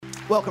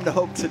Welcome to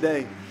Hope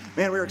Today.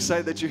 Man, we're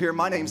excited that you're here.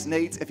 My name's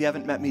Nate, if you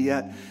haven't met me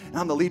yet. And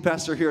I'm the lead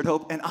pastor here at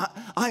Hope. And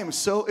I am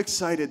so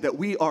excited that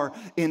we are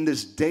in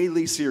this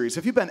daily series.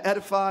 Have you been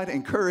edified,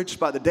 encouraged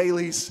by the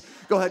dailies?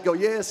 Go ahead, go,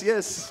 yes,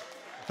 yes.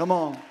 Come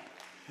on.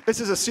 This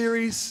is a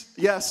series,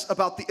 yes,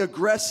 about the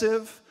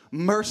aggressive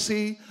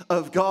mercy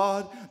of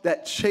God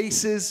that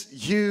chases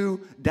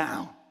you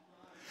down.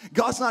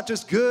 God's not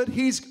just good,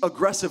 he's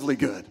aggressively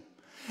good.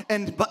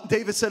 And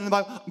David said in the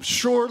Bible,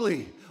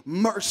 surely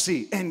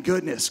mercy and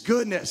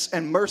goodness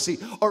and mercy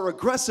are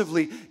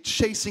aggressively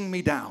chasing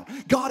me down.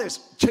 God is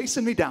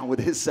chasing me down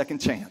with his second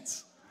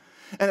chance.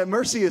 And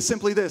mercy is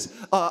simply this,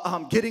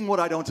 I'm getting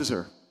what I don't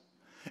deserve.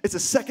 It's a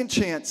second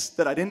chance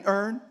that I didn't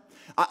earn.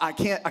 I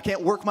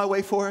can't work my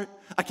way for it.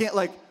 I can't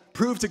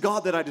prove to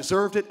God that I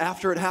deserved it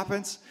after it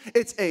happens.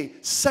 It's a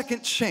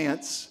second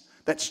chance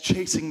that's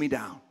chasing me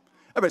down.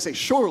 Everybody say,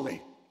 surely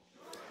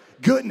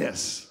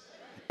goodness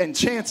and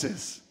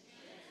chances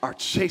are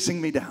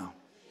chasing me down.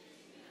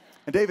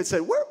 And David said,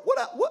 what?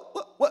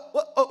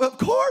 Oh, of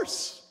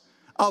course,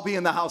 I'll be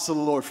in the house of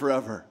the Lord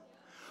forever.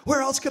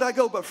 Where else could I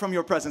go but from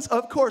your presence?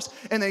 Of course.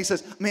 And then he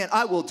says, man,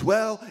 I will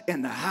dwell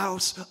in the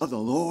house of the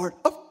Lord.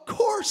 Of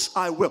course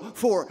I will,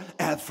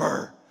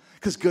 forever.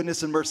 Because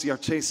goodness and mercy are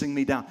chasing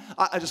me down.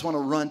 I just want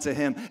to run to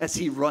him as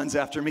he runs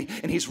after me,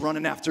 and he's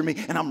running after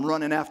me, and I'm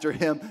running after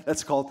him.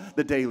 That's called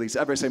the dailies.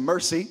 Everybody say,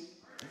 mercy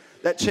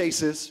that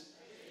chases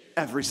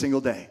every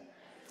single day.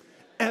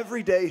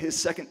 Every day, his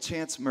second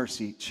chance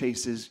mercy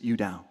chases you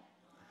down.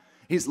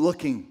 He's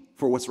looking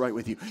for what's right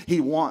with you. He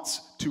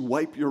wants to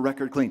wipe your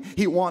record clean.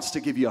 He wants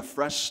to give you a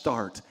fresh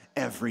start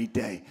every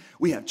day.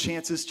 We have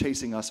chances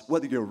chasing us,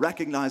 whether you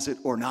recognize it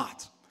or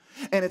not.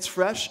 And it's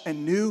fresh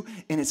and new,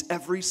 and it's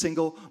every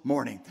single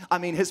morning. I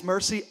mean, his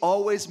mercy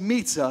always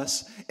meets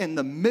us in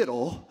the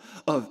middle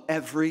of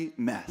every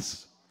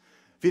mess.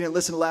 If you didn't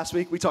listen to last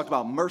week, we talked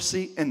about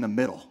mercy in the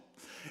middle.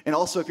 And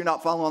also, if you're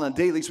not following on the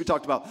dailies, we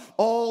talked about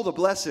all the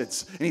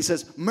blesseds. And he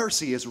says,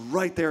 mercy is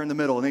right there in the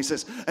middle. And he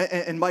says,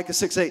 in Micah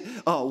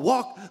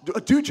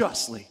 6:8, do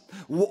justly,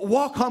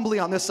 walk humbly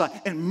on this side,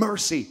 and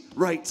mercy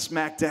right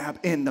smack dab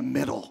in the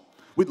middle.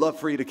 We'd love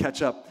for you to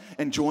catch up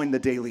and join the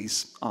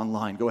dailies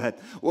online. Go ahead.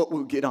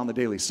 We'll get on the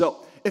dailies.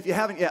 So if you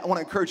haven't yet, I want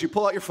to encourage you,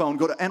 pull out your phone,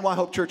 go to NY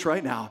Hope Church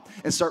right now,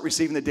 and start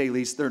receiving the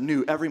dailies. They're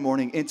new every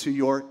morning into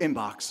your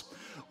inbox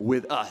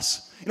with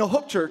us. You know,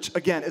 Hope Church,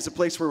 again, is a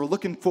place where we're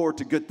looking forward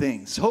to good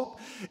things. Hope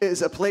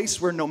is a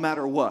place where no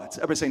matter what,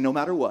 everybody say no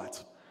matter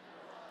what,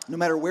 no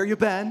matter where you've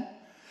been,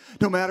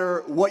 no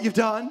matter what you've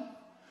done,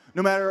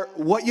 no matter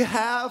what you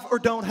have or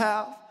don't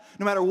have,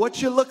 no matter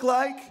what you look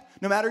like,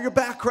 no matter your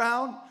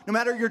background, no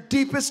matter your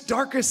deepest,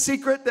 darkest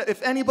secret, that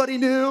if anybody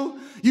knew,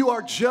 you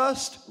are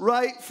just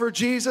right for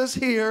Jesus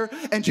here,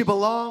 and you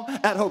belong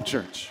at Hope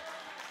Church.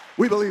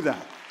 We believe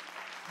that.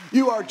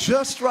 You are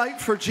just right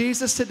for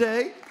Jesus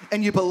today,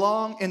 and you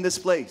belong in this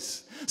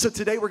place. So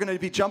today we're going to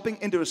be jumping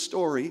into a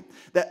story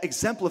that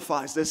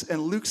exemplifies this in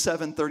Luke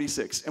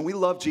 7:36. And we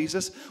love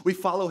Jesus. We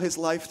follow his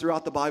life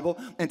throughout the Bible.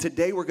 And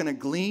today we're going to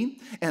glean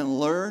and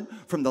learn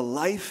from the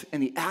life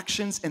and the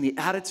actions and the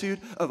attitude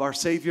of our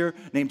Savior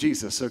named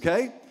Jesus,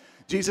 okay?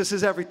 Jesus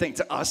is everything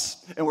to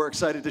us, and we're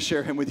excited to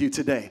share him with you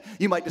today.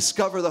 You might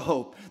discover the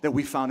hope that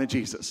we found in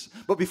Jesus.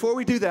 But before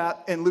we do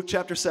that, in Luke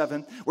chapter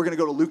 7, we're going to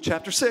go to Luke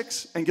chapter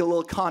 6 and get a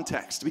little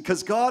context,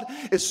 because God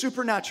is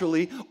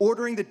supernaturally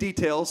ordering the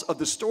details of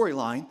the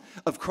storyline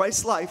of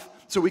Christ's life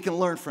so we can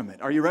learn from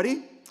it. Are you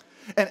ready?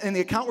 And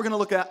the account we're going to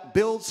look at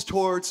builds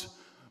towards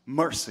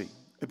mercy.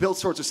 It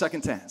builds towards a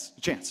second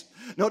chance.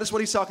 Notice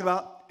what he's talking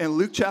about in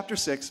Luke chapter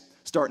 6,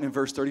 starting in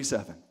verse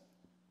 37.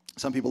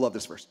 Some people love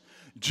this verse.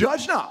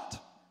 Judge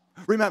not.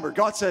 Remember,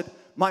 God said,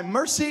 my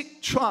mercy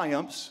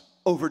triumphs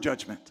over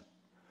judgment.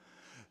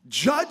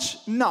 Judge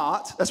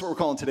not. That's what we're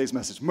calling today's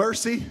message.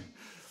 Mercy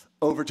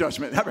over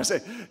judgment. Everybody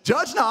say,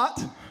 judge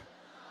not,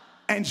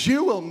 and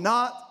you will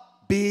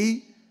not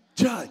be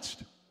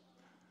judged.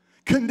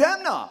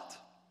 Condemn not,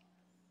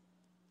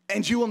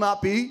 and you will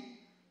not be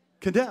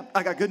condemned.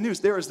 I got good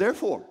news. There is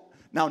therefore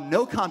now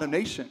no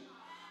condemnation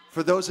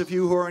for those of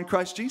you who are in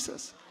Christ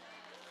Jesus.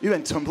 You've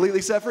been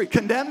completely set free.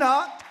 Condemn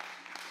not,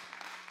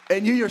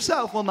 and you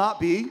yourself will not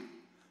be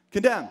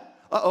condemned.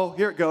 Uh-oh,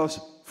 here it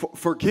goes.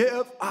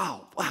 Forgive.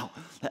 Oh, wow,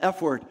 the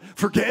F word.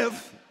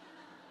 Forgive,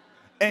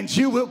 and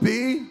you will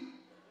be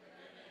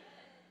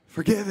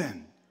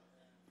forgiven.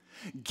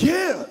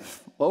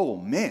 Give. Oh,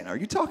 man, are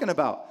you talking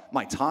about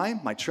my time,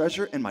 my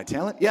treasure, and my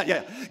talent?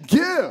 Yeah.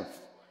 Give,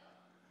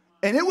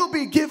 and it will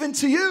be given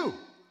to you.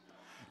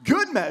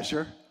 Good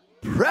measure,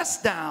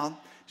 pressed down,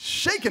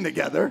 shaken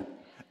together,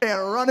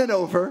 and running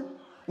over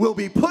will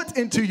be put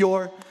into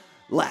your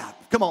lap.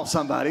 Come on,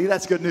 somebody.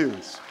 That's good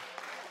news.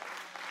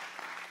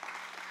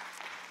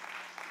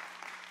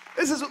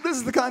 This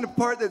is the kind of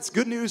part that's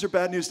good news or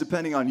bad news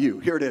depending on you.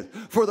 Here it is.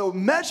 For the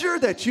measure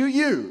that you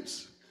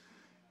use,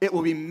 it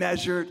will be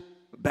measured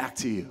back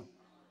to you.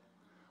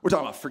 We're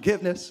talking about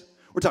forgiveness.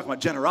 We're talking about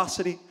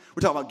generosity.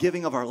 We're talking about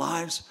giving of our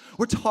lives.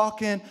 We're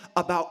talking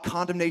about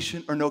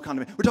condemnation or no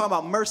condemnation. We're talking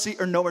about mercy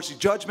or no mercy,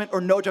 judgment or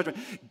no judgment.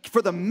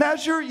 For the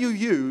measure you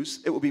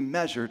use, it will be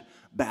measured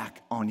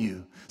back on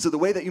you. So the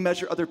way that you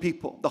measure other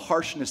people, the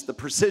harshness, the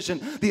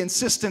precision, the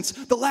insistence,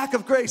 the lack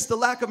of grace, the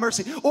lack of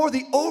mercy, or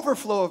the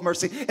overflow of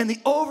mercy and the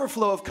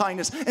overflow of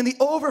kindness and the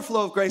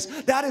overflow of grace,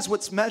 that is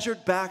what's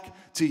measured back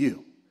to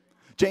you.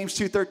 James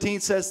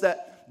 2:13 says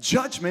that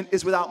judgment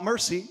is without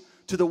mercy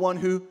to the one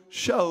who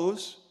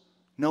shows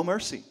no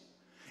mercy.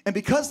 And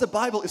because the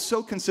Bible is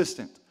so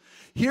consistent,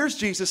 here's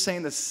Jesus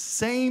saying the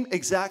same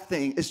exact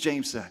thing as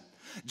James said.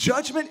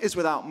 Judgment is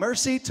without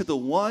mercy to the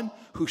one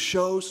who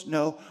shows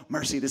no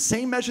mercy. The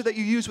same measure that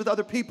you use with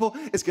other people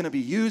is going to be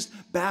used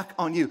back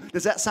on you.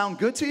 Does that sound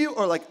good to you?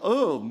 Or like,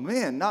 oh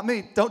man, not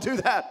me. Don't do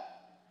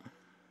that.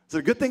 Is it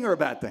a good thing or a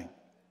bad thing?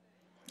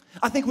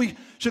 I think we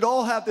should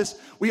all have this,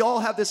 we all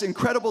have this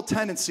incredible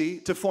tendency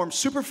to form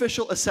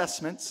superficial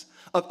assessments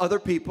of other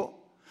people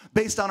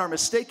based on our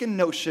mistaken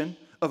notion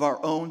of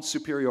our own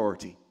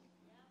superiority.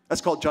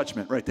 That's called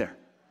judgment right there.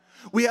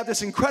 We have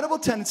this incredible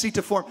tendency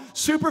to form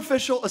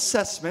superficial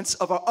assessments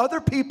of our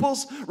other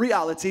people's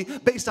reality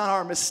based on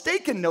our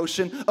mistaken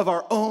notion of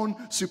our own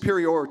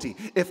superiority.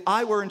 If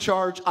I were in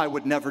charge, I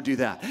would never do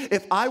that.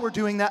 If I were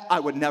doing that, I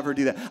would never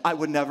do that. I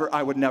would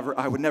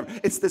never.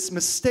 It's this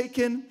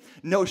mistaken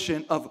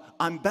notion of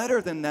I'm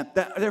better than them,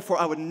 therefore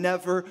I would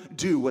never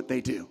do what they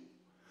do.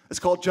 It's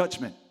called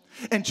judgment.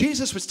 And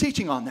Jesus was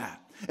teaching on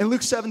that. In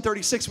Luke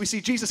 7:36, we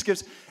see Jesus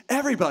gives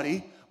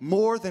everybody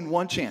more than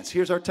one chance.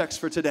 Here's our text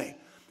for today.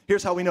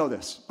 Here's how we know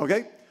this,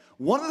 okay?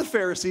 One of the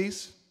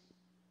Pharisees,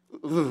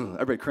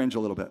 everybody cringe a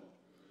little bit.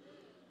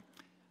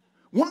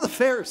 One of the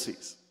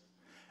Pharisees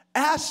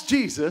asked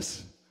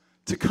Jesus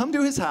to come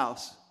to his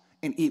house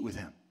and eat with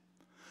him.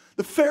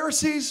 The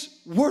Pharisees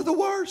were the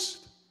worst.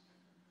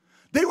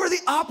 They were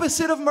the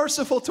opposite of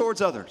merciful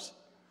towards others.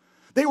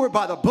 They were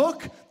by the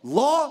book,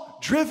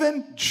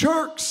 law-driven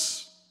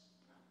jerks.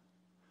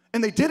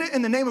 And they did it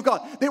in the name of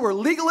God. They were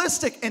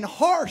legalistic and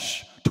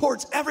harsh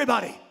towards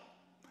everybody.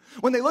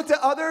 When they looked at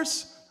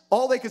others,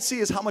 all they could see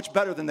is how much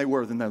better than they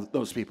were than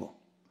those people.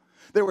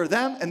 There were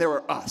them and there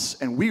were us,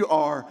 and we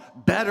are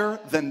better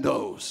than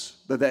those,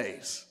 the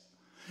theys.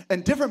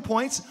 And different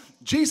points,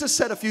 Jesus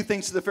said a few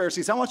things to the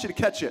Pharisees. I want you to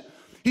catch it.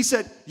 He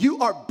said, you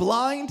are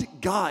blind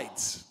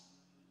guides.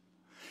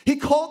 He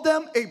called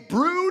them a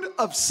brood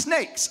of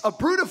snakes, a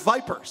brood of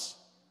vipers.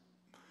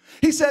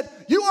 He said,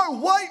 you are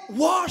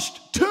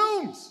whitewashed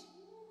tombs.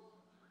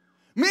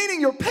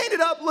 Meaning you're painted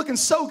up looking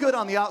so good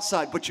on the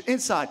outside, but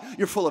inside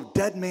you're full of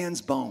dead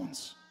man's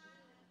bones.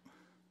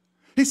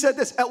 He said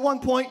this at one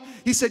point.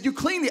 He said, you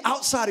clean the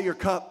outside of your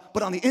cup,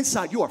 but on the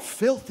inside you are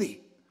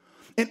filthy.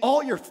 And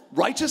all your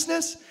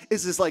righteousness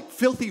is like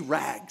filthy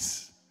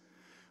rags.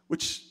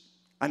 Which,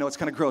 I know it's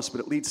kind of gross,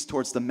 but it leads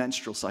towards the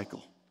menstrual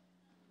cycle.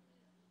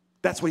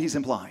 That's what he's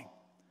implying.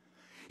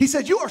 He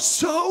said, you are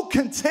so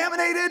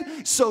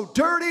contaminated, so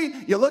dirty.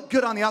 You look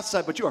good on the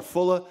outside, but you are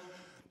full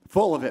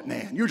of it,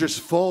 man. You're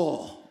just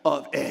full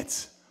of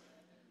it.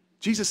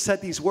 Jesus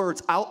said these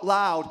words out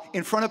loud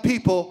in front of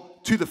people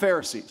to the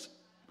Pharisees.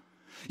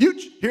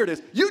 Here it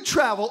is. You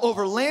travel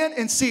over land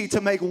and sea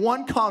to make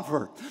one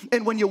convert.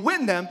 And when you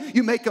win them,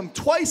 you make them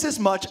twice as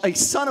much a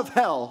son of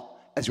hell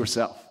as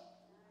yourself.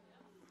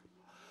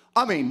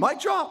 I mean, mic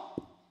drop.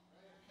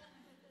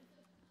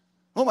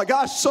 Oh my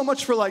gosh, so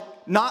much for like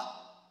not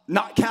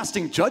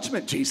casting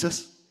judgment,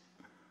 Jesus.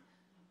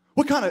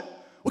 What kind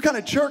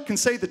of jerk can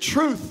say the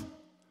truth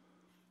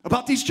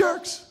about these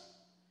jerks?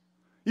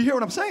 You hear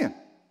what I'm saying?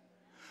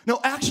 No,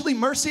 actually,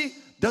 mercy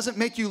doesn't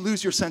make you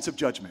lose your sense of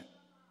judgment.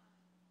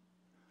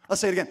 I'll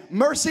say it again.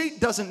 Mercy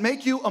doesn't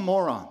make you a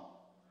moron.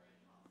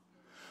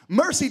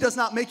 Mercy does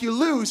not make you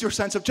lose your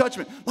sense of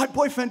judgment. My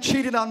boyfriend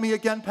cheated on me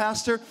again,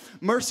 Pastor.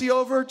 Mercy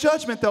over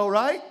judgment, though,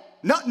 right?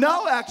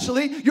 No,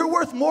 actually, you're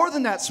worth more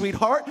than that,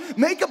 sweetheart.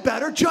 Make a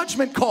better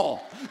judgment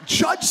call.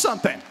 Judge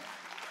something.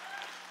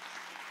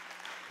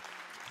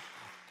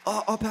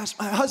 Oh,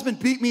 Pastor, my husband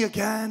beat me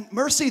again.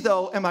 Mercy,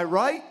 though, am I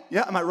right?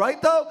 Yeah, am I right,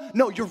 though?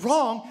 No, you're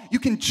wrong. You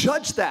can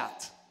judge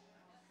that.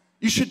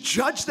 You should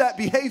judge that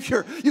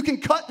behavior. You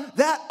can cut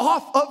that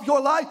off of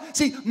your life.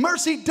 See,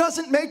 mercy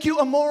doesn't make you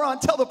a moron.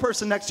 Tell the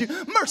person next to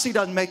you, mercy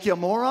doesn't make you a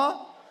moron.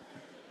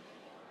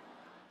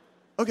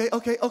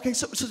 Okay.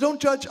 So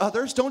don't judge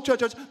others. Don't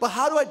judge others. But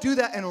how do I do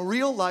that in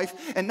real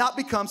life and not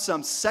become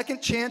some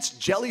second chance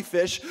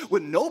jellyfish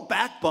with no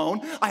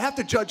backbone? I have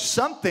to judge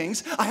some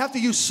things. I have to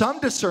use some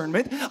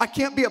discernment. I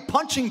can't be a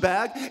punching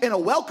bag and a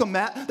welcome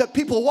mat that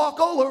people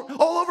walk all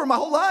over my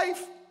whole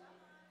life.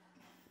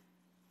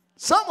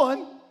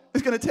 Someone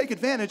is going to take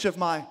advantage of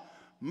my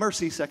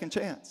mercy second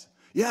chance.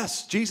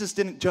 Yes, Jesus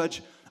didn't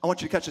judge. I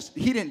want you to catch this.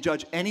 He didn't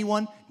judge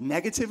anyone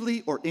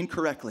negatively or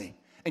incorrectly.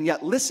 And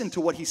yet listen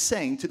to what he's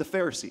saying to the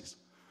Pharisees.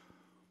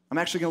 I'm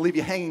actually going to leave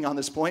you hanging on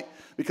this point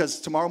because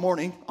tomorrow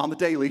morning on the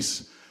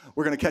dailies,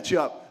 we're going to catch you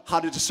up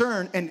how to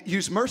discern and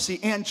use mercy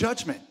and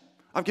judgment.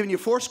 I've given you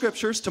 4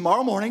 scriptures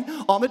tomorrow morning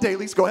on the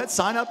dailies. Go ahead,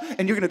 sign up,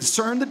 and you're going to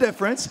discern the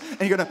difference,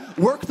 and you're going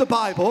to work the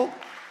Bible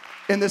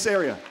in this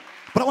area.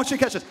 But I want you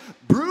to catch this.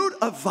 Brood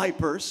of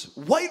vipers,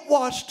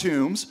 whitewashed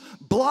tombs,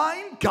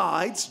 blind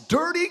guides,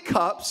 dirty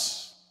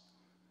cups.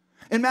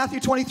 In Matthew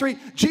 23,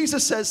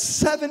 Jesus says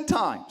 7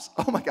 times,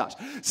 oh my gosh,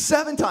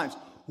 7 times,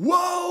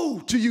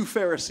 woe to you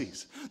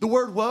Pharisees. The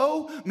word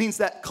woe means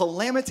that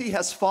calamity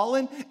has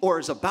fallen or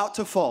is about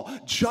to fall.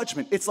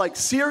 Judgment. It's like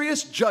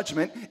serious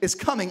judgment is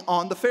coming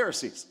on the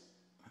Pharisees.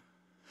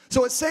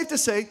 So it's safe to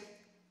say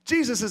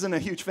Jesus isn't a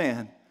huge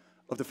fan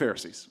of the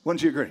Pharisees.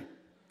 Wouldn't you agree?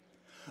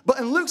 But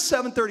in Luke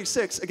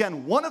 7:36,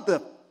 again, one of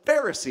the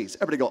Pharisees,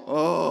 everybody go,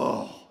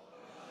 oh.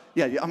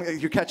 Yeah,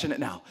 you're catching it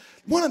now.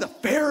 One of the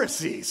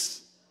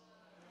Pharisees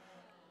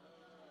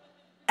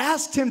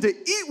asked him to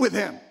eat with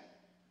him.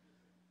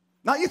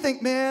 Now you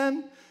think,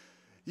 man,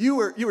 you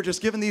were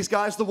just giving these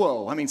guys the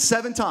woe. I mean,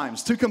 7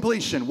 times to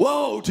completion.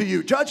 Woe to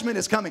you. Judgment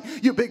is coming.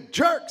 You big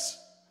jerks.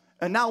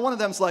 And now one of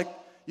them's like,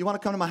 you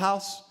want to come to my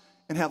house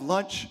and have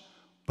lunch?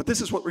 But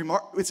this is what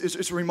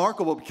it's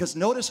remarkable, because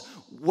notice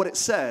what it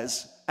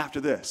says after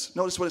this.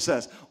 Notice what it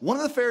says. One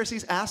of the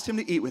Pharisees asked him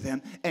to eat with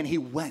him, and he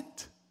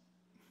went.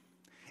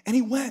 And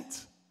he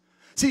went.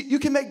 See, you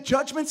can make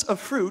judgments of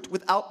fruit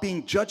without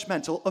being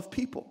judgmental of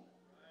people.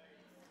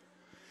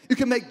 You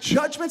can make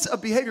judgments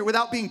of behavior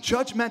without being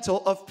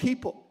judgmental of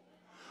people.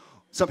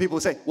 Some people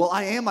will say, well,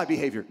 I am my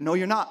behavior. No,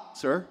 you're not,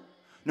 sir.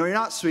 No, you're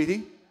not,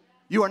 sweetie.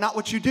 You are not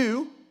what you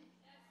do.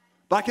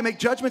 But I can make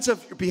judgments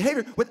of your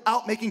behavior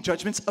without making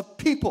judgments of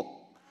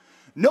people.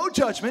 No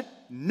judgment,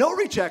 no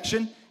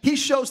rejection. He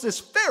shows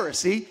this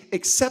Pharisee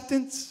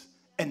acceptance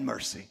and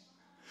mercy,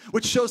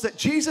 which shows that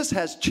Jesus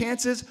has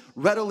chances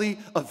readily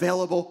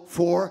available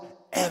for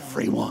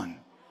everyone.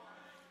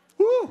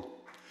 Woo!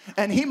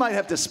 And he might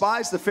have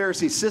despised the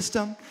Pharisee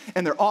system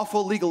and their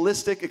awful,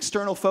 legalistic,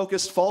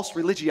 external-focused, false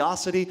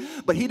religiosity,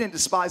 but he didn't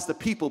despise the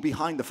people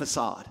behind the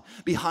facade,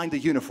 behind the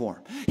uniform.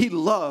 He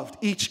loved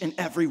each and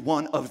every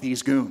one of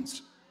these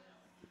goons.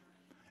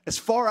 As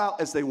far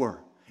out as they were,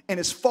 and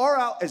as far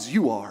out as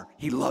you are,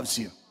 he loves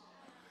you.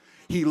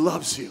 He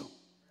loves you.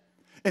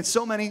 And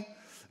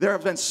there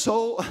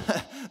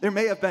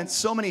may have been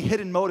so many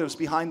hidden motives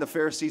behind the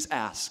Pharisees'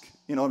 ask.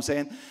 You know what I'm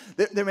saying?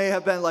 There may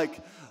have been like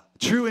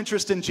true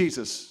interest in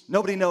Jesus.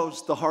 Nobody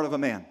knows the heart of a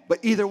man. But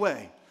either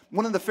way,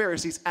 one of the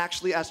Pharisees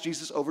actually asked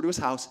Jesus over to his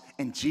house,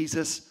 and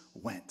Jesus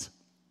went.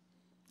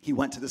 He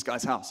went to this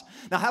guy's house.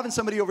 Now, having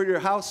somebody over to your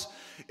house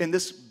in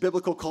this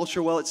biblical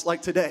culture, well, it's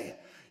like today.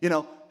 You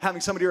know,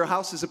 having somebody to your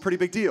house is a pretty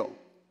big deal.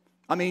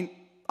 I mean,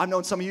 I've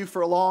known some of you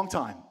for a long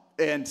time,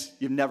 and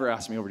you've never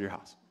asked me over to your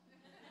house.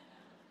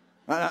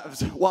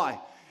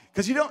 Why?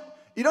 Because you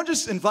don't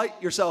just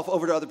invite yourself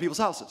over to other people's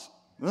houses.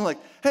 You're like,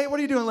 hey, what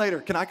are you doing later?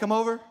 Can I come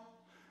over?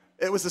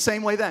 It was the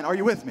same way then. Are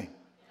you with me?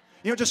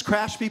 You don't just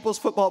crash people's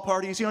football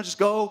parties. You don't just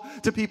go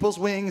to people's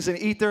wings and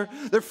eat their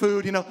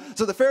food, you know.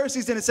 So the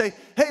Pharisees didn't say,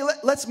 hey,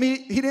 let's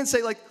meet. He didn't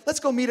say, like, let's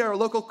go meet at our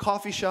local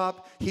coffee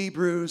shop,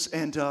 Hebrews,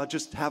 and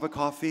just have a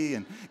coffee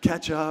and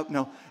catch up.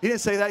 No, he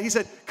didn't say that. He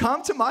said,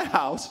 come to my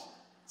house.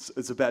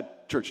 It's a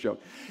bad church joke.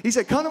 He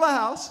said, come to my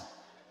house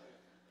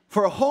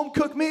for a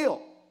home-cooked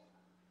meal.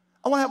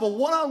 I want to have a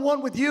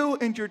one-on-one with you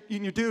and your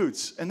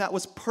dudes. And that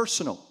was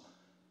personal.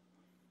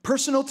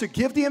 Personal to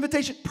give the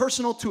invitation,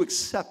 personal to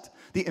accept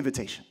the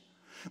invitation.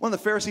 One of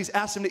the Pharisees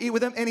asked him to eat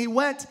with him, and he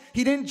went.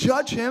 He didn't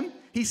judge him.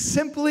 He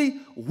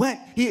simply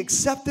went. He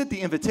accepted the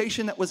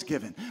invitation that was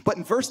given. But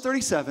in verse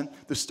 37,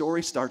 the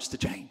story starts to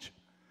change.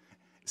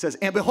 It says,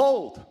 and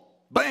behold,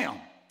 bam.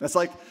 That's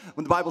like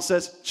when the Bible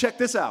says, check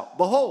this out,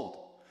 behold.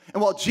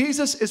 And while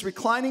Jesus is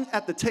reclining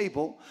at the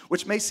table,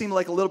 which may seem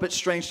like a little bit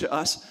strange to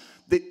us,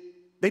 they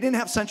didn't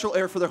have central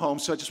air for their home,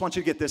 so I just want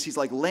you to get this. He's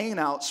like laying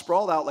out,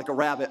 sprawled out like a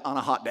rabbit on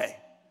a hot day.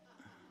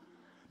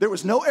 There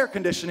was no air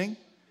conditioning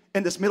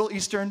in this Middle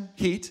Eastern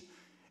heat.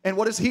 And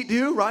what does heat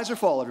do? Rise or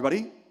fall,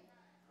 everybody?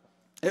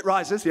 It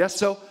rises, yes.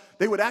 So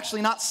they would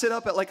actually not sit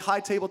up at like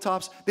high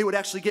tabletops. They would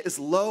actually get as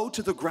low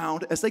to the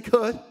ground as they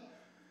could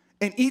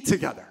and eat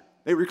together.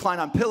 They would recline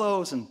on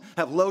pillows and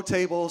have low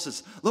tables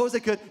as low as they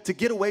could to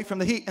get away from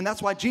the heat. And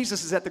that's why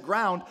Jesus is at the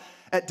ground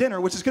at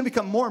dinner, which is going to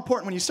become more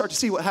important when you start to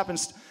see what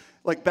happens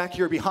like back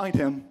here behind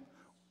him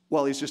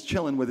while he's just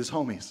chilling with his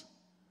homies.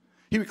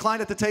 He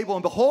reclined at the table,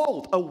 and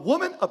behold, a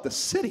woman of the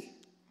city.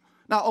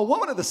 Now, a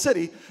woman of the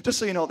city, just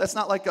so you know, that's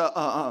not like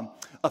a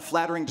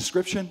flattering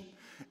description,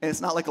 and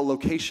it's not like a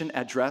location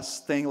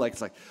address thing, like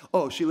it's like,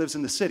 oh, she lives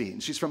in the city,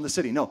 and she's from the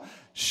city. No,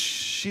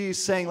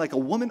 she's saying like a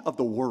woman of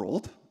the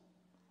world,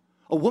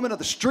 a woman of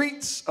the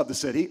streets of the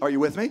city. Are you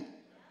with me?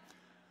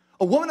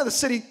 A woman of the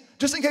city,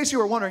 just in case you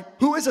were wondering,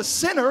 who is a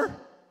sinner,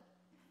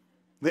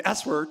 the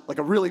S word, like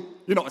a really,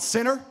 a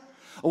sinner,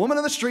 a woman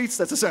of the streets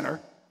that's a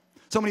sinner.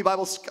 So many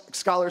Bible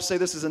scholars say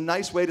this is a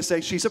nice way to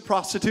say she's a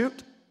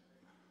prostitute.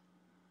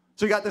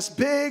 So you got this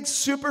big,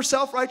 super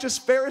self-righteous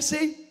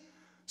Pharisee,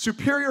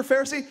 superior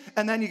Pharisee,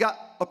 and then you got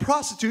a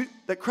prostitute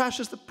that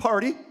crashes the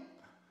party.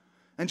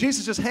 And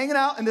Jesus is just hanging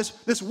out, and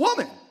this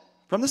woman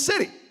from the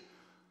city,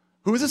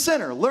 who is a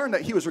sinner, learned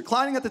that he was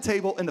reclining at the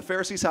table in the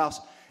Pharisee's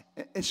house,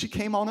 and she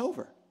came on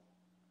over.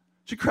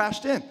 She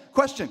crashed in.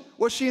 Question,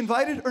 was she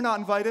invited or not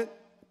invited?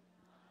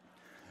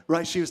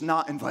 right? She was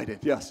not invited,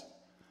 yes.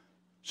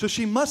 So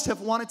she must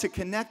have wanted to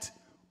connect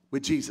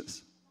with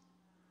Jesus.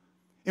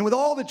 And with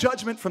all the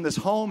judgment from this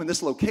home and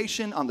this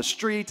location on the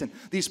street and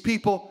these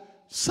people,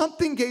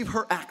 something gave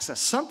her access.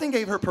 Something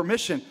gave her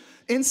permission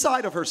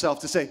inside of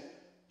herself to say,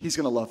 he's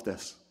going to love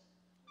this.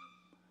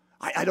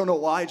 I don't know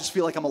why. I just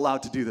feel like I'm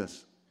allowed to do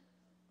this.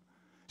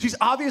 She's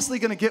obviously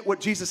going to get what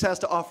Jesus has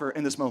to offer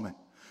in this moment.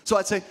 So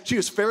I'd say she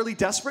was fairly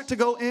desperate to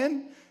go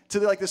in to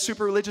the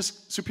super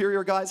religious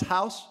superior guy's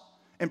house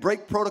and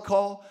break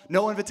protocol,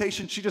 no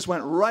invitation. She just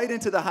went right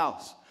into the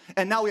house.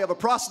 And now we have a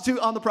prostitute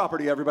on the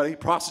property, everybody.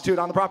 Prostitute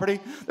on the property.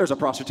 There's a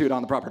prostitute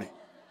on the property.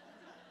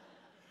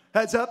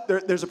 Heads up,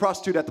 there's a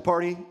prostitute at the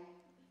party.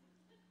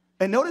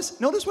 And notice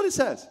what it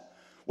says.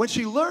 When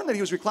she learned that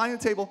he was reclining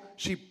at the table,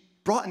 she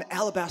brought an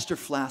alabaster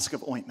flask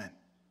of ointment.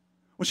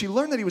 When she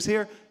learned that he was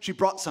here, she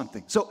brought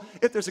something. So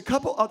if there's a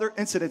couple other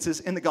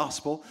incidences in the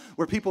gospel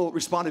where people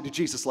responded to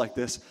Jesus like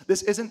this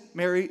isn't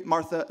Mary,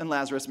 Martha, and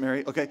Lazarus,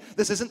 Mary, okay?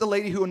 This isn't the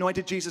lady who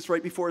anointed Jesus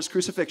right before his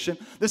crucifixion.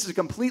 This is a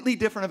completely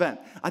different event.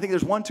 I think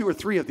there's 1, 2, or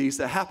 3 of these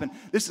that happen.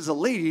 This is a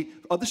lady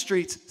of the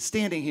streets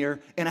standing here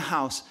in a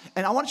house.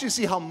 And I want you to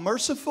see how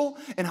merciful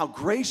and how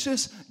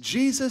gracious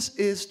Jesus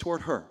is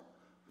toward her.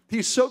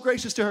 He's so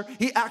gracious to her.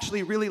 He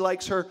actually really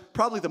likes her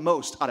probably the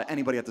most out of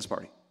anybody at this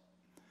party.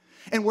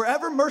 And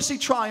wherever mercy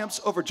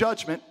triumphs over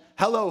judgment,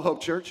 hello,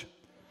 Hope Church.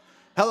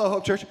 Hello,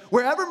 Hope Church.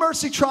 Wherever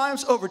mercy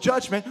triumphs over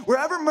judgment,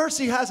 wherever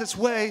mercy has its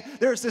way,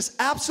 there's this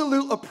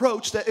absolute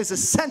approach that is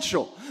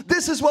essential.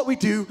 This is what we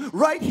do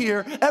right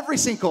here every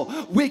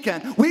single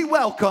weekend. We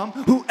welcome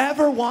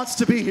whoever wants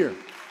to be here.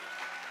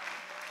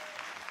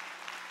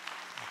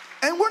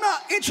 And we're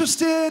not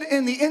interested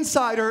in the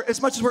insider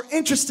as much as we're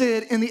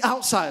interested in the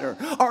outsider.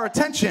 Our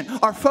attention,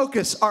 our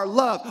focus, our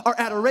love, our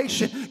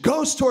adoration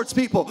goes towards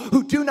people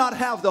who do not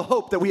have the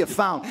hope that we have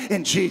found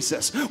in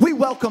Jesus. We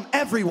welcome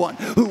everyone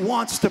who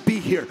wants to be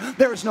here.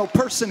 There is no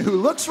person who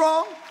looks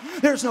wrong.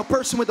 There is no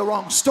person with the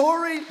wrong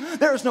story.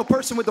 There is no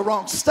person with the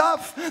wrong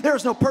stuff. There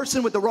is no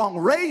person with the wrong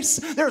race.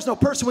 There is no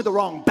person with the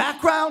wrong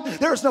background.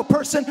 There is no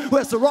person who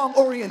has the wrong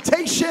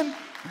orientation.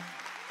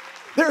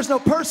 There is no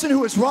person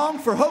who is wrong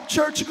for Hope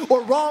Church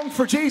or wrong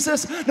for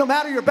Jesus. No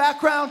matter your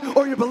background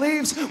or your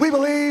beliefs, we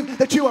believe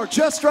that you are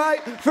just right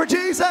for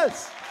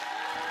Jesus.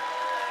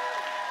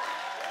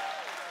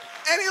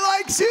 And he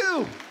likes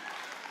you.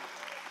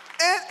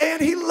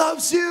 And he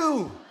loves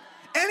you.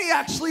 And he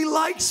actually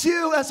likes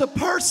you as a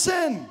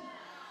person.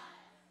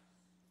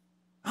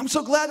 I'm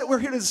so glad that we're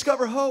here to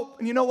discover hope.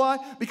 And you know why?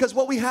 Because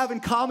what we have in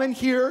common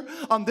here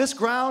on this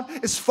ground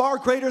is far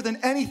greater than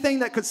anything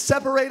that could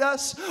separate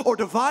us or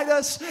divide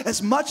us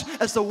as much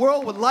as the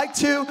world would like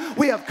to.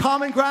 We have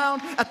common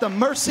ground at the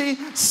mercy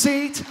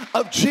seat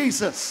of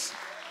Jesus.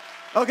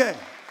 Okay.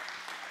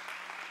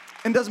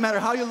 And it doesn't matter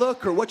how you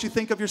look or what you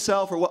think of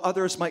yourself or what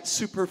others might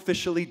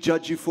superficially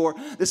judge you for.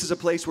 This is a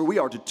place where we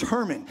are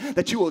determined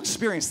that you will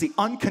experience the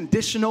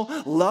unconditional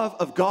love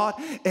of God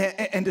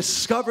and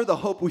discover the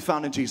hope we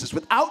found in Jesus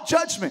without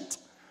judgment.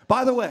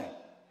 By the way,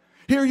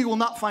 here you will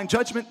not find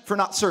judgment for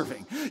not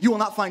serving. You will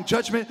not find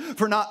judgment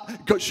for not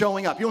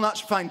showing up. You will not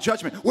find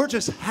judgment. We're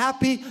just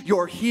happy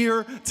you're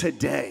here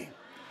today.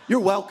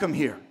 You're welcome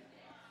here.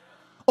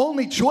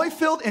 Only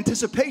joy-filled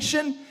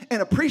anticipation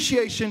and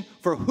appreciation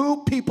for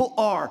who people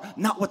are,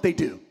 not what they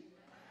do.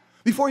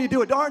 Before you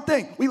do a darn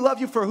thing, we love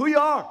you for who you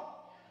are.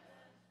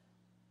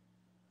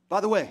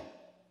 By the way,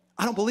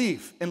 I don't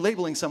believe in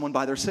labeling someone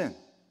by their sin.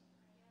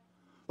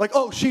 Like,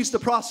 oh, she's the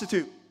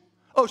prostitute.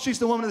 Oh, she's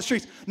the woman of the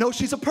streets. No,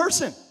 she's a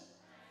person,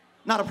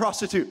 not a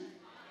prostitute.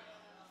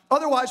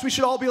 Otherwise, we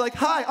should all be like,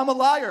 hi, I'm a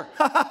liar.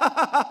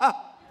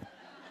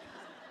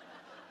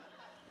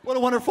 What a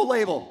wonderful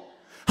label.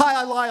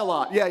 Hi, I lie a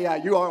lot. Yeah,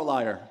 you are a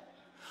liar.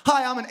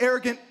 Hi, I'm an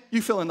arrogant,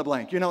 you fill in the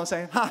blank. You know what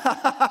I'm saying?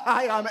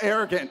 Hi, I'm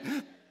arrogant.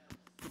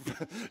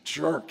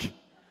 Jerk.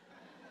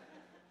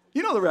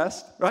 You know the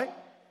rest, right?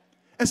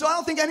 And so I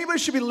don't think anybody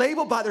should be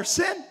labeled by their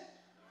sin.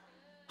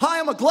 Hi,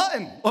 I'm a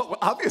glutton. Well,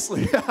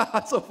 obviously.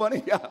 That's so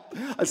funny. Yeah,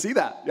 I see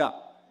that. Yeah.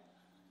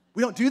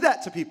 We don't do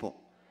that to people.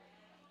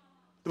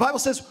 The Bible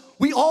says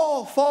we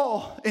all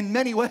fall in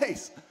many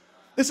ways.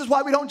 This is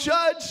why we don't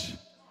judge.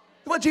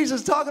 What Jesus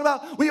is talking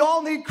about, we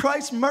all need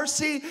Christ's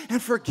mercy and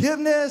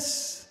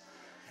forgiveness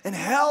and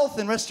health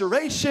and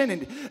restoration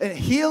and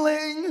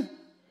healing.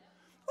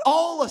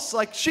 All of us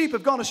like sheep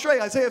have gone astray,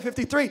 Isaiah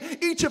 53.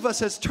 Each of us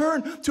has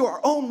turned to our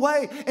own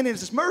way, and in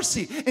his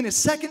mercy, in his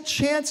second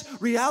chance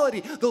reality,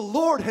 the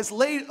Lord has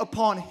laid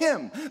upon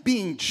him,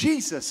 being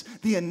Jesus,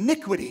 the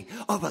iniquity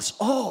of us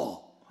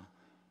all.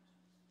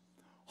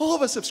 All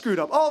of us have screwed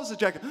up. All of us have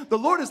jacked up. The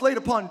Lord has laid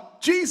upon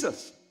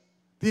Jesus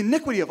the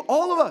iniquity of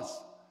all of us.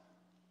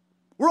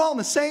 We're all in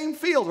the same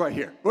field right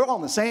here. We're all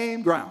on the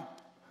same ground.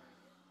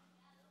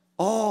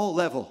 All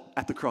level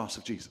at the cross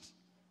of Jesus.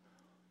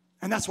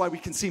 And that's why we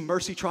can see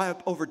mercy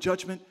triumph over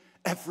judgment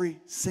every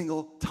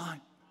single time.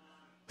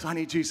 Because I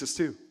need Jesus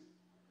too.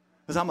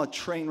 Because I'm a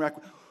train wreck.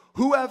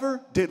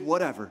 Whoever did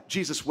whatever,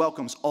 Jesus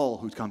welcomes all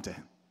who come to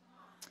him.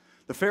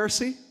 The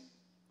Pharisee,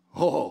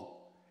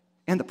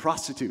 and the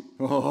prostitute,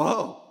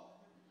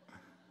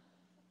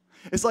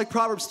 It's like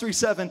Proverbs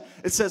 3:7.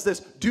 It says this,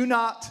 do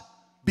not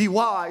be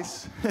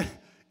wise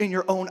in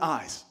your own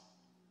eyes.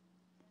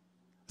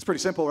 It's pretty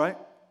simple, right?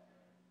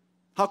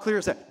 How clear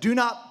is that? Do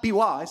not be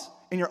wise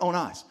in your own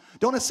eyes.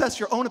 Don't assess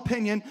your own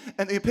opinion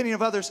and the opinion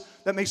of others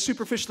that may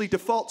superficially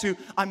default to,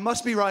 I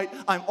must be right,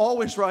 I'm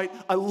always right,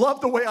 I love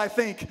the way I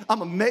think,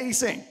 I'm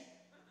amazing.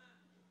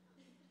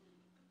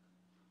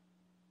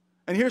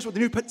 And here's what the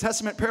New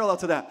Testament parallel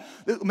to that.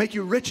 It will make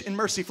you rich in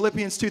mercy.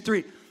 Philippians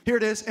 2:3. Here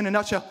it is in a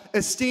nutshell.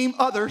 Esteem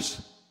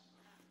others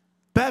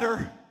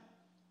better.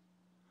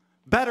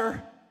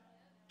 Better.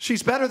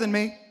 She's better than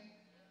me.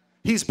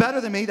 He's better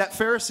than me. That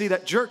Pharisee,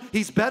 that jerk,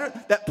 he's better.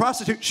 That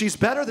prostitute, she's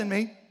better than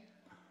me.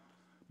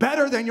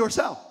 Better than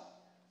yourself.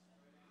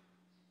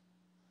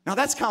 Now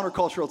that's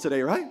countercultural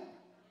today, right?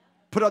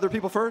 Put other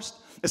people first.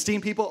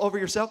 Esteem people over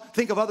yourself.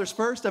 Think of others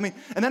first. And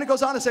then it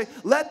goes on to say,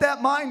 let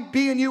that mind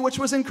be in you which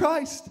was in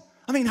Christ.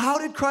 How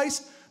did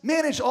Christ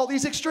manage all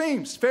these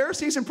extremes?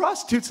 Pharisees and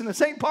prostitutes in the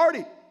same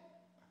party.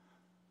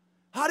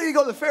 How do you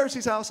go to the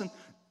Pharisee's house and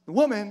the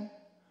woman,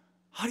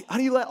 how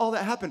do you let all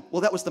that happen?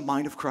 Well, that was the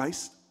mind of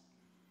Christ.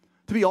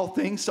 To be all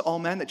things to all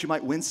men that you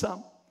might win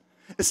some.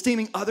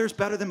 Esteeming others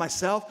better than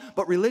myself,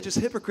 but religious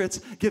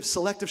hypocrites give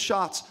selective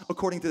shots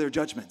according to their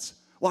judgments.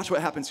 Watch what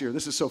happens here.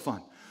 This is so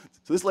fun.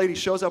 So this lady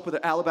shows up with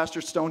an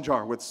alabaster stone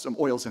jar with some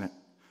oils in it.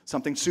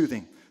 Something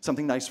soothing.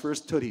 Something nice for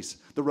his tooties.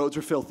 The roads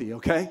are filthy,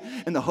 okay?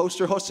 And the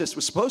host or hostess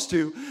was supposed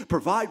to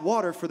provide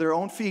water for their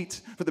own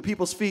feet, for the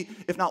people's feet,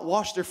 if not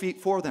wash their feet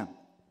for them.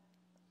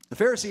 The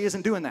Pharisee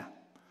isn't doing that.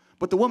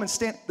 But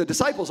the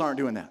disciples aren't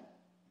doing that.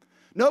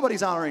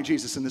 Nobody's honoring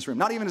Jesus in this room,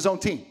 not even his own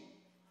team.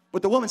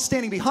 But the woman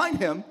standing behind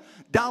him,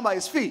 down by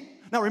his feet.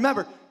 Now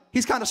remember,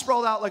 he's kind of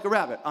sprawled out like a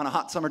rabbit on a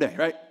hot summer day,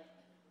 right?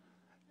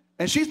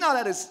 And she's not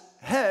at his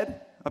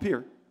head up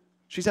here.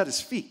 She's at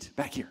his feet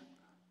back here.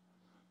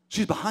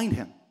 She's behind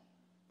him.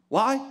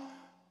 Why?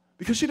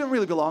 Because she didn't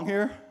really belong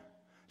here.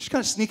 She's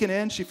kind of sneaking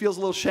in. She feels a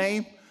little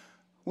shame.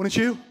 Wouldn't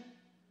you?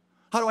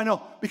 How do I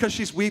know? Because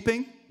she's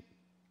weeping.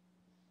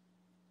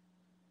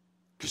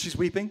 Because she's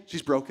weeping.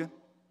 She's broken.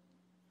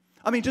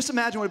 Just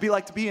imagine what it'd be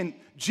like to be in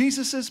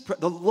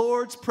the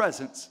Lord's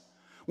presence.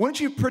 Wouldn't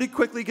you pretty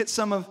quickly get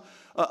some of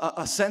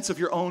a sense of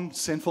your own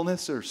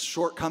sinfulness or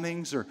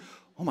shortcomings or,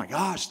 oh my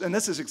gosh, and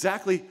this is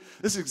exactly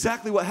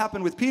what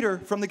happened with Peter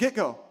from the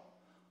get-go.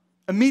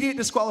 Immediate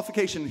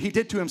disqualification he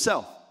did to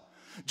himself.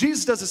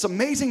 Jesus does this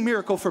amazing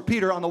miracle for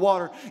Peter on the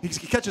water. He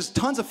catches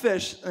tons of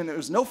fish, and there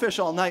was no fish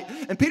all night.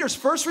 And Peter's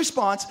first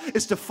response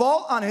is to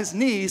fall on his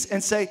knees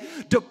and say,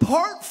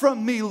 depart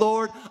from me,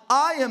 Lord.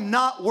 I am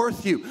not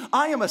worth you.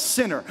 I am a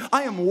sinner.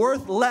 I am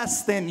worth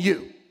less than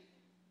you.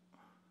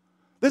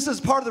 This is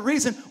part of the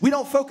reason we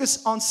don't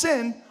focus on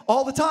sin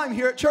all the time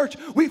here at church.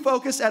 We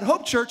focus at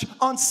Hope Church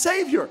on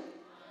Savior.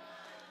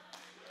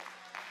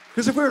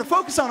 Because if we were to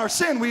focus on our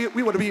sin, we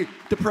would be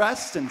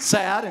depressed and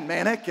sad and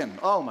manic and,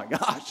 oh my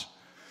gosh.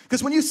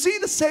 Because when you see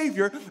the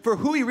Savior for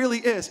who he really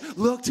is,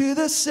 look to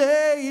the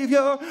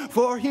Savior,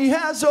 for he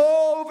has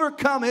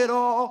overcome it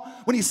all.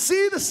 When you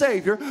see the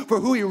Savior for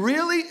who he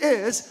really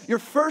is, your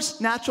first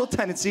natural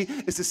tendency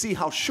is to see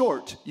how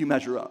short you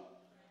measure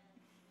up.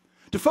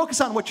 To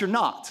focus on what you're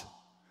not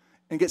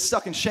and get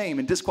stuck in shame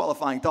and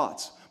disqualifying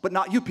thoughts. But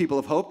not you, people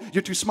of hope.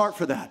 You're too smart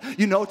for that.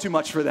 You know too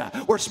much for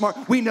that. We're smart.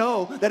 We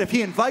know that if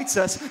he invites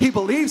us, he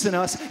believes in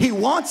us. He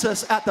wants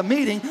us at the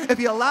meeting. If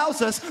he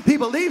allows us, he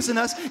believes in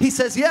us. He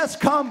says, yes,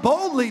 come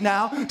boldly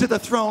now to the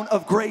throne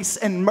of grace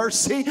and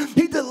mercy.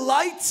 He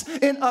delights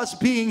in us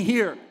being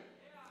here.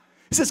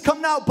 He says,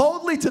 come now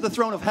boldly to the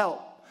throne of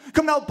help.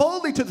 Come now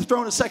boldly to the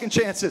throne of second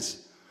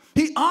chances.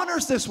 He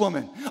honors this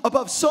woman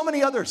above so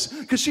many others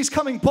because she's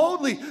coming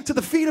boldly to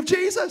the feet of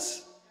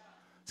Jesus.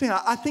 See,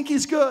 I think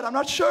he's good. I'm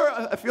not sure.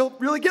 I feel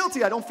really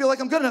guilty. I don't feel like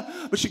I'm good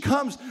enough. But she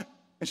comes,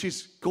 and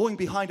she's going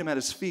behind him at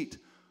his feet,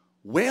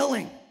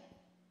 wailing,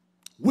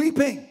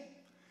 weeping,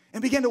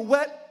 and began to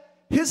wet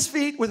his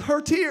feet with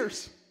her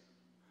tears.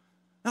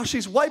 Now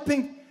she's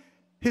wiping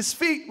his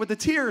feet with the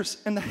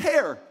tears and the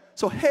hair.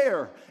 So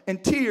hair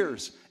and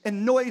tears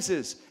and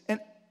noises and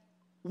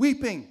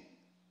weeping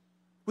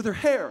with her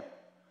hair,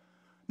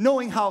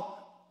 knowing how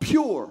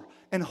pure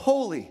and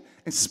holy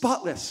and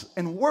spotless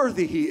and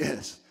worthy he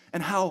is.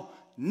 And how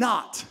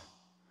not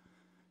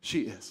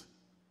she is.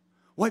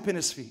 Wiping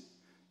his feet,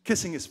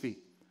 kissing his feet,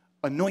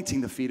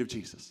 anointing the feet of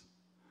Jesus.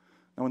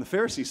 Now when the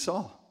Pharisees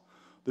saw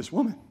this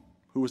woman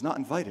who was not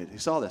invited, he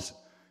saw this.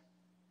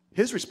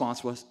 His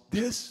response was,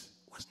 this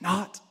was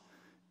not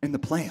in the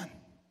plan.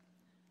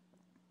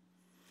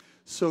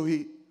 So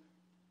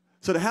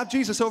to have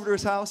Jesus over to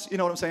his house, you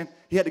know what I'm saying?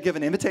 He had to give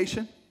an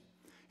invitation.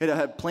 He had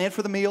a plan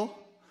for the meal,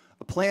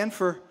 a plan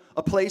for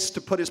a place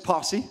to put his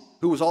posse,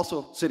 who was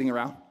also sitting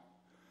around.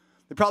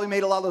 They probably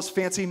made a lot of those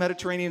fancy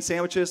Mediterranean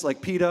sandwiches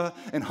like pita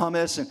and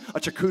hummus and a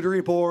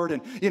charcuterie board.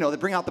 And, they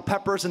bring out the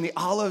peppers and the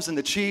olives and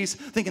the cheese,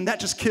 thinking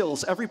that just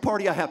kills every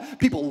party I have.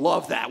 People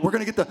love that. We're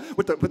going to get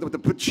with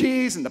the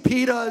cheese and the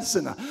pitas.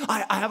 And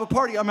I have a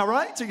party. Am I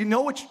right? So you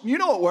know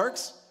it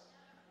works.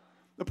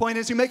 The point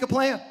is you make a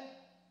plan.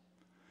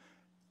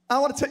 I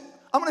want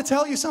I'm going to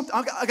tell you something.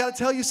 I got to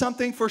tell you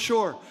something for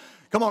sure.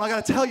 Come on, I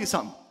got to tell you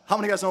something. How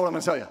many of you guys know what I'm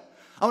going to tell you?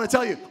 I'm going to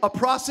tell you, a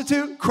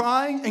prostitute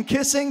crying and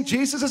kissing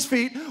Jesus'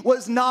 feet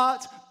was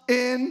not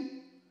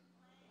in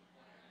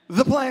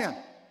the plan.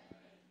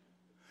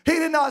 He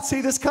did not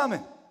see this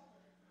coming.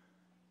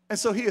 And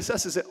so he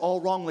assesses it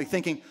all wrongly,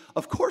 thinking,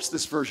 of course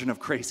this version of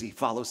crazy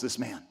follows this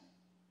man.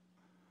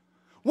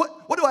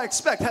 What do I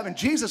expect? Having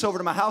Jesus over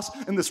to my house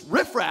and this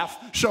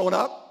riffraff showing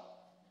up?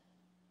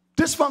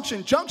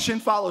 Dysfunction Junction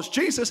follows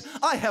Jesus.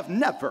 I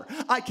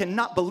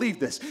cannot believe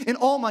this. In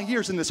all my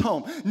years in this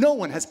home, no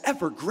one has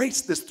ever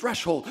graced this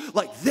threshold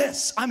like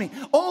this. I mean,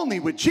 only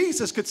with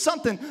Jesus could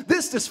something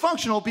this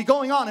dysfunctional be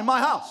going on in my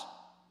house.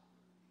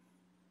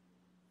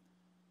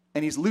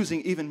 And he's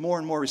losing even more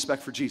and more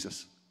respect for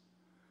Jesus.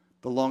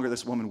 The longer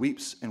this woman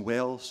weeps and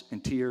wails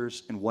and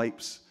tears and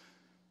wipes,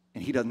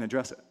 and he doesn't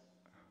address it.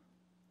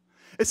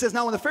 It says,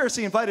 now when the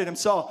Pharisee invited him,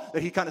 saw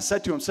that he kind of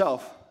said to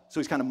himself, so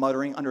he's kind of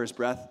muttering under his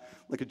breath,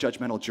 like a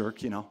judgmental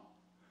jerk, you know.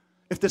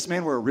 If this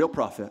man were a real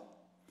prophet,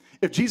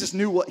 if Jesus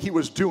knew what he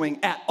was doing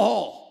at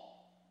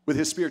all with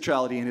his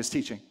spirituality and his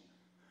teaching,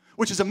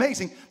 which is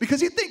amazing,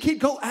 because you'd think he'd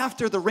go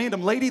after the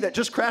random lady that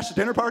just crashed the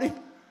dinner party.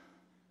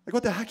 Like,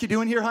 what the heck you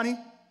doing here, honey?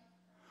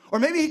 Or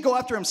maybe he'd go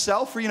after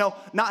himself for,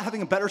 not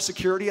having a better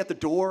security at the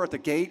door, at the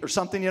gate or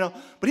something, But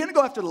he doesn't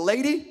go after the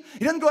lady.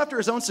 He doesn't go after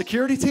his own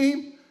security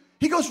team.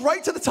 He goes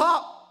right to the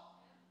top.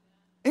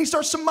 And he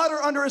starts to mutter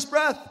under his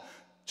breath,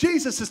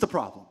 Jesus is the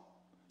problem.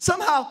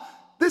 Somehow,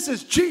 this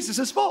is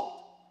Jesus' fault.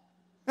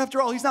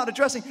 After all, he's not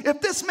addressing. If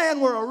this man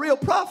were a real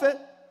prophet,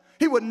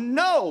 he would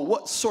know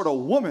what sort of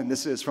woman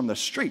this is from the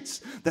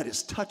streets that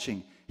is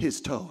touching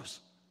his toes.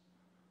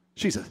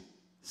 She's a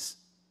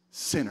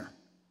sinner.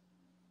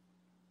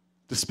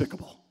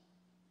 Despicable.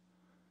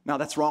 Now,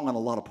 that's wrong on a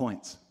lot of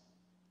points.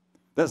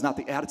 That is not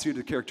the attitude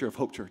or character of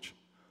Hope Church.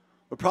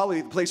 But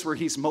probably the place where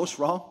he's most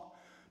wrong,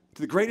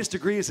 to the greatest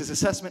degree, is his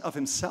assessment of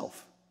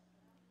himself.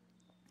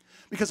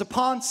 Because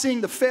upon seeing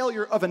the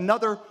failure of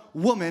another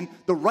woman,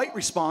 the right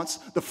response,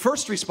 the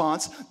first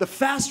response, the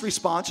fast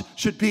response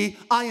should be,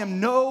 I am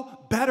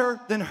no better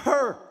than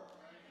her.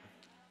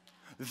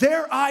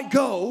 There I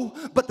go,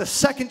 but the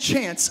second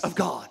chance of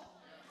God.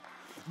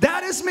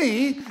 That is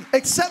me,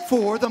 except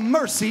for the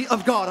mercy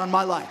of God on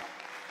my life.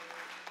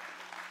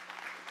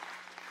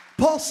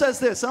 Paul says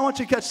this. I want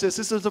you to catch this.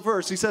 This is a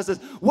verse. He says this.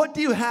 What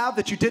do you have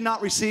that you did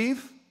not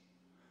receive?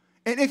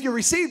 And if you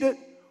received it,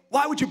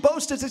 why would you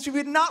boast as if you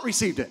had not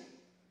received it?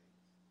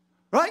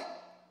 Right?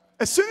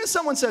 As soon as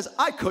someone says,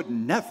 I would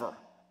never,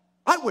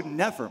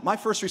 my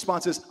first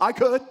response is, I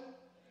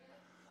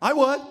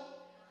would.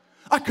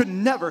 I could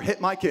never hit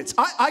my kids.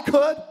 I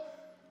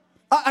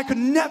could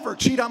never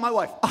cheat on my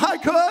wife.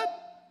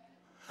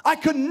 I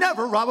could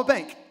never rob a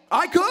bank.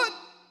 I could.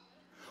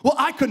 Well,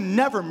 I could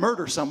never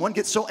murder someone,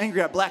 get so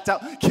angry I blacked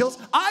out, kills.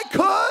 I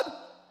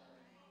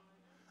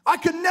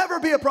could never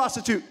be a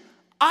prostitute.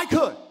 I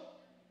could.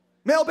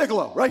 Mel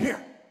Bigelow, right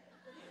here.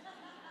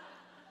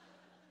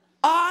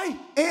 I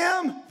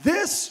am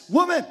this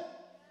woman.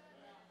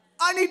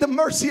 I need the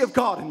mercy of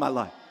God in my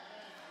life.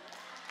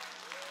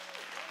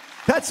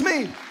 That's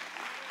me.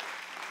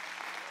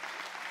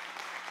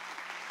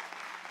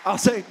 I'll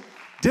say,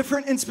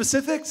 different in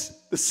specifics,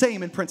 the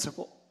same in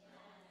principle.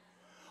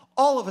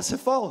 All of us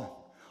have fallen.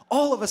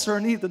 All of us are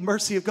in need of the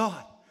mercy of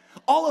God.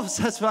 All of us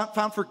has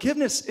found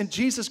forgiveness in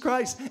Jesus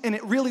Christ, and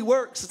it really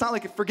works. It's not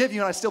like I forgive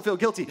you and I still feel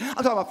guilty. I'm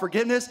talking about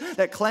forgiveness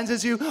that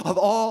cleanses you of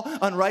all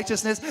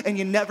unrighteousness, and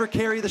you never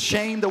carry the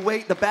shame, the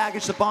weight, the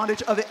baggage, the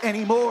bondage of it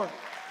anymore.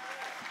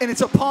 And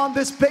it's upon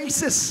this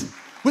basis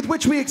with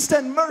which we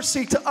extend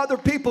mercy to other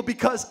people,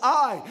 because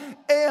I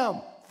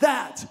am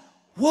that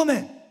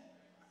woman.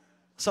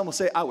 Some will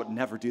say, I would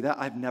never do that.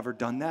 I've never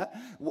done that.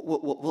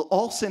 Well,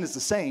 all sin is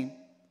the same.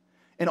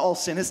 And all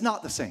sin is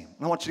not the same.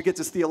 And I want you to get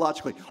this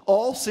theologically.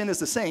 All sin is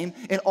the same,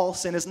 and all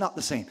sin is not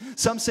the same.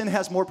 Some sin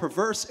has more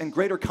perverse and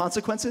greater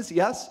consequences,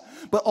 yes,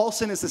 but all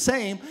sin is the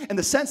same in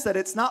the sense that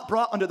it's not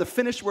brought under the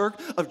finished work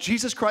of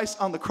Jesus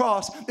Christ on the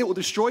cross. It will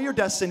destroy your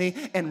destiny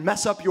and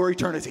mess up your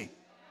eternity.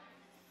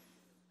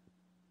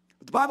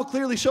 The Bible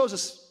clearly shows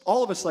us,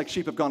 all of us like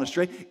sheep have gone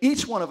astray.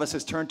 Each one of us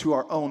has turned to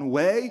our own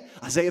way.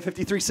 Isaiah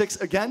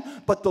 53:6 again.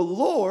 But the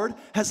Lord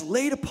has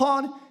laid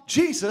upon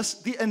Jesus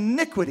the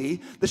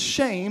iniquity, the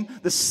shame,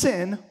 the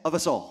sin of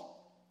us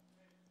all.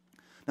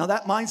 Now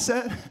that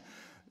mindset,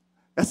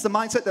 that's the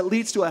mindset that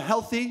leads to a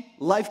healthy,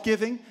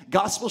 life-giving,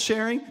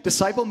 gospel-sharing,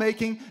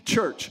 disciple-making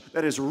church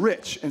that is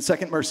rich in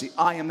second mercy.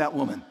 I am that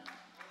woman.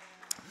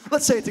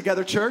 Let's say it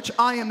together, church.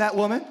 I am that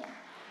woman.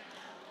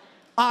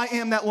 I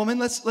am that woman.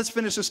 Let's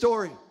finish the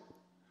story.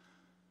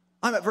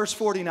 I'm at verse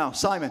 40 now.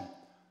 Simon,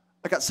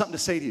 I got something to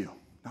say to you.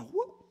 Now,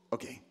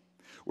 okay.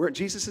 We're at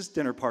Jesus'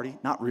 dinner party.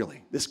 Not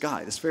really. This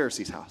guy, this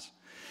Pharisee's house.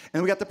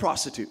 And we got the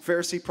prostitute.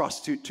 Pharisee,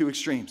 prostitute, two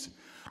extremes.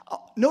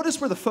 Notice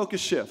where the focus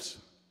shifts.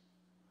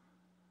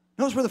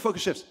 Notice where the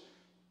focus shifts.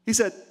 He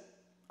said,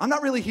 I'm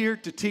not really here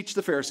to teach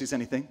the Pharisees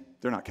anything.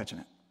 They're not catching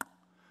it.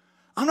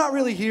 I'm not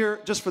really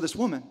here just for this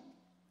woman.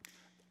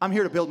 I'm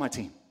here to build my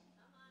team.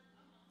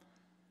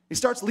 He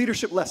starts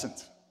leadership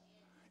lessons.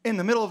 in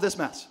the middle of this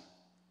mess.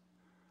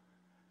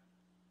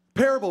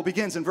 Parable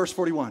begins in verse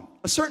 41.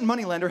 A certain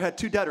moneylender had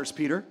two debtors,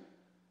 Peter.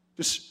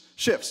 Just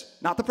shifts.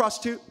 Not the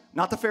prostitute,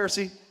 not the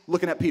Pharisee,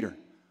 looking at Peter.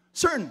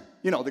 Certain,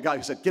 the guy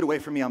who said, get away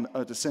from me, I'm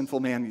a sinful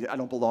man, I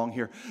don't belong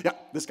here. Yeah,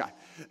 this guy.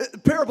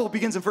 Parable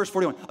begins in verse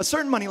 41. A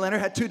certain moneylender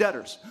had two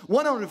debtors.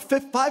 One owed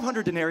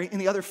 500 denarii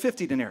and the other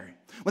 50 denarii.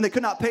 When they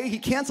could not pay, he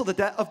canceled the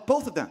debt of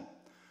both of them.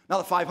 Now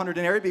the 500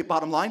 denarii,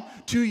 bottom line,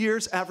 2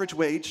 years average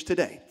wage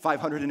today.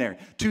 500 denarii,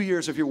 2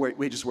 years of your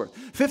wages worth.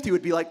 50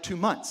 would be like 2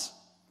 months.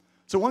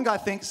 So one guy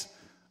thinks,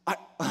 I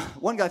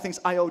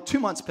owe 2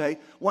 months' pay.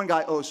 One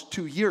guy owes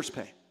 2 years'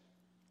 pay.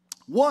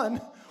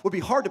 One would be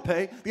hard to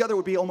pay. The other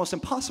would be almost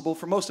impossible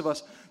for most of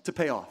us to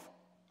pay off.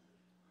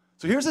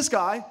 So here's this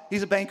guy.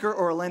 He's a banker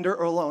or a lender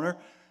or a loaner.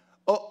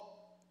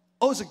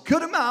 Owes a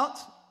good amount.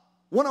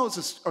 One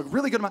owes a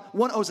really good amount.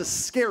 One owes a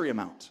scary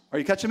amount. Are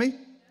you catching me?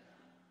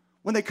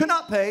 When they could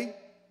not pay,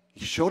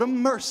 he showed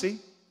them mercy,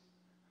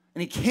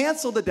 and he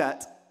canceled the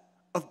debt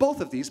of both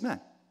of these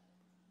men.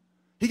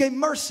 He gave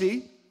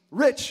mercy,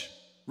 rich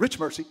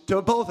mercy,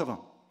 to both of them.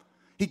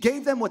 He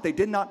gave them what they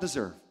did not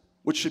deserve,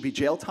 which should be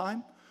jail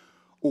time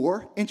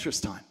or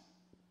interest time.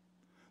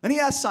 Then he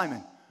asked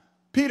Simon,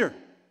 Peter,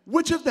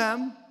 which of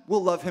them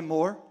will love him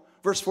more?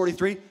 Verse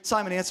 43,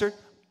 Simon answered,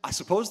 I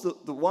suppose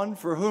the one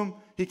for whom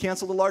he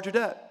canceled the larger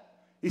debt.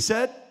 He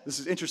said, this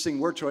is interesting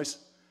word choice,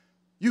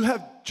 you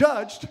have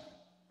judged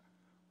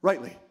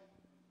rightly.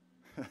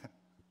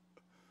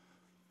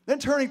 Then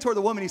turning toward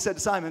the woman, he said to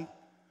Simon,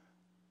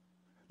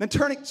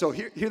 so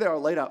here they are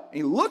laid out.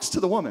 He looks to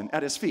the woman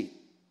at his feet,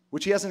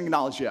 which he hasn't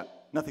acknowledged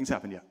yet. Nothing's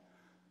happened yet.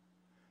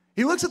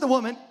 He looks at the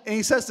woman and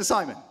he says to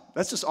Simon,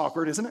 that's just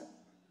awkward, isn't it?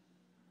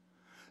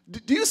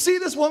 Do you see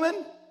this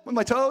woman with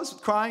my toes,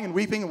 crying and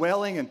weeping and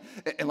wailing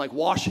and like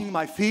washing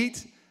my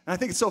feet? And I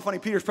think it's so funny.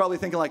 Peter's probably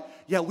thinking like,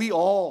 yeah, we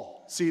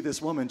all see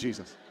this woman,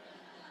 Jesus.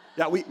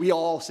 Yeah, we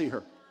all see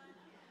her.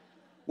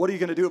 What are you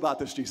going to do about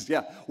this, Jesus?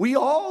 Yeah, we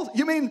all,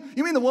 you mean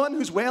the one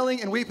who's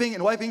wailing and weeping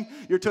and wiping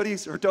your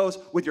tooties or toes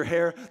with your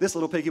hair? This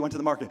little piggy went to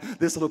the market.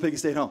 This little piggy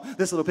stayed home.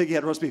 This little piggy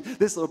had roast beef.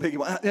 This little piggy,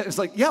 it's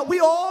like, yeah, we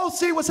all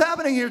see what's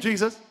happening here,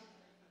 Jesus.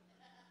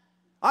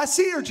 I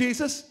see her,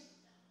 Jesus.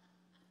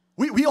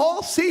 We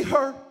all see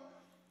her.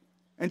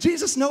 And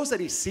Jesus knows that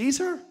he sees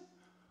her,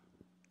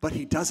 but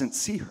he doesn't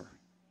see her.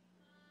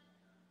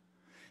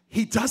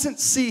 He doesn't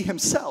see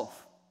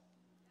himself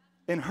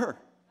in her.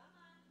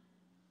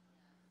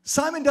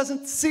 Simon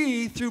doesn't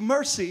see through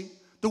mercy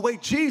the way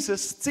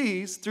Jesus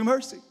sees through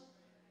mercy.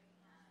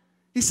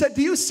 He said,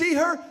 do you see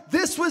her?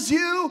 This was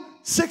you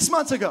 6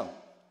 months ago.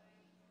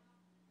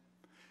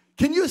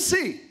 Can you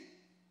see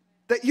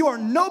that you are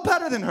no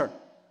better than her?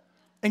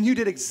 And you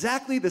did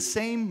exactly the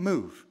same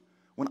move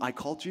when I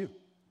called you.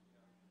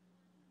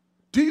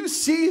 Do you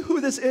see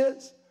who this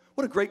is?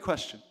 What a great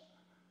question.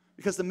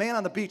 Because the man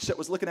on the beach that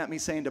was looking at me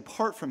saying,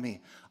 depart from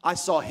me, I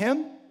saw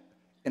him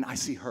and I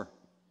see her.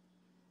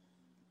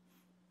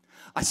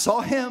 I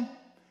saw him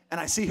and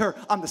I see her.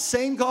 I'm the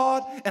same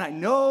God, and I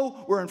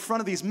know we're in front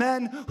of these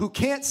men who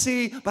can't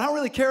see, but I don't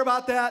really care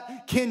about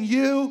that. Can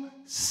you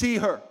see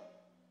her?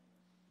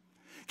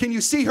 Can you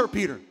see her,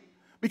 Peter?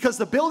 Because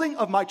the building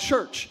of my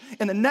church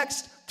in the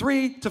next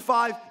 3 to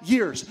 5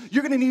 years,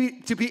 you're going to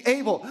need to be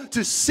able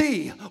to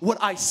see what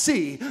I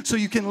see so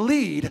you can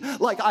lead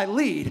like I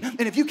lead.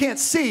 And if you can't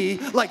see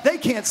like they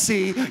can't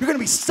see, you're going to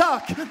be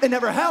stuck and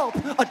never help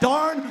a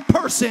darn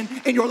person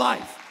in your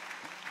life.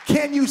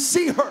 Can you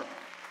see her?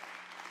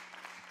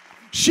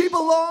 She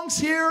belongs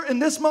here in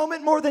this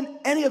moment more than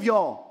any of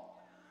y'all.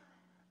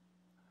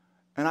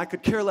 And I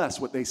could care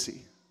less what they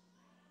see.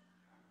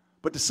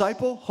 But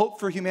disciple, hope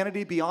for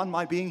humanity beyond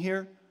my being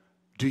here,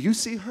 do you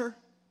see her?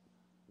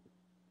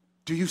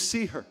 Do you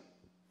see her?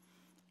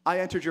 I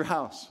entered your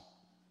house.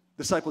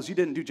 Disciples, you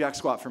didn't do jack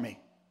squat for me.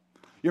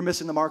 You're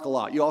missing the mark a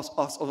lot. You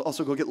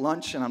also go get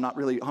lunch, and I'm not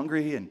really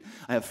hungry, and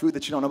I have food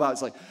that you don't know about.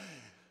 It's like,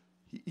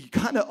 you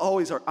kind of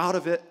always are out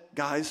of it,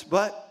 guys,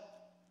 but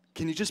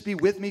can you just be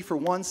with me for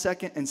 1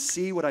 second and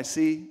see what I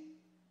see?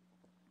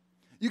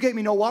 You gave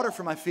me no water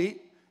for my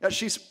feet.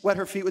 She's wet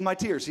her feet with my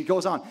tears. He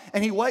goes on.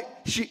 And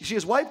she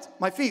has wiped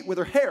my feet with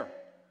her hair,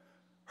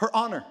 her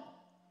honor,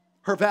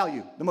 her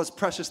value, the most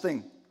precious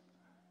thing.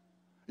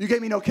 You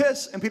gave me no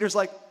kiss. And Peter's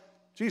like,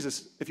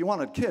 Jesus, if you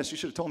wanted a kiss, you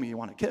should have told me you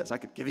wanted a kiss. I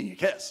could give you a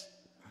kiss.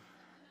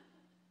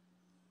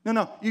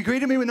 No, you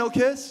greeted me with no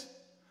kiss.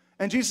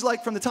 And Jesus is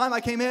like, from the time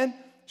I came in,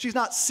 she's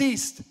not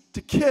ceased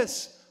to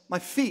kiss my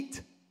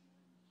feet.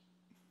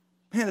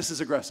 Man, this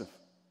is aggressive.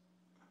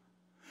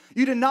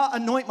 You did not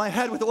anoint my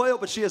head with oil,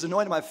 but she has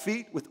anointed my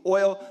feet with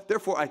oil.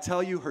 Therefore, I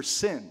tell you, her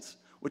sins,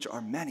 which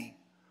are many,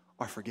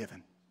 are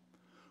forgiven.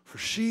 For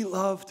she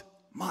loved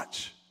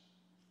much.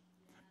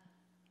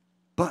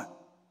 But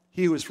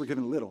he who is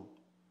forgiven little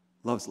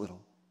loves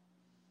little.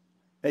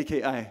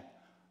 AKA,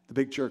 the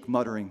big jerk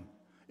muttering,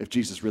 if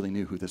Jesus really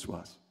knew who this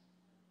was.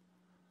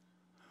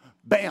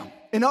 Bam.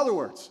 In other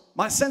words,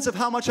 my sense of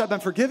how much I've been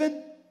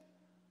forgiven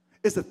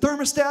is the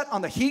thermostat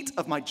on the heat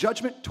of my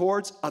judgment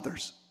towards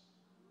others.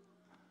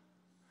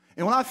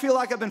 And when I feel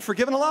like I've been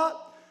forgiven a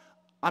lot,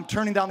 I'm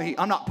turning down the heat.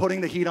 I'm not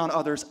putting the heat on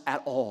others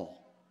at all.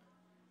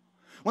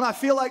 When I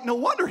feel like, no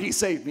wonder he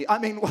saved me. I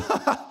mean,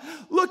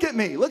 look at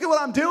me. Look at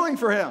what I'm doing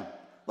for him.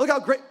 Look how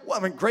great,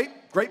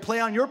 great play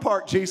on your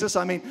part, Jesus.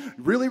 I mean,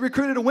 really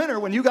recruited a winner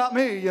when you got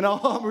me. You know,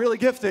 I'm really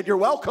gifted. You're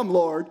welcome,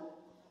 Lord.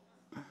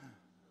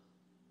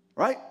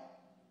 Right?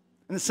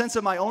 In the sense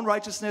of my own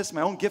righteousness,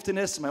 my own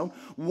giftedness, my own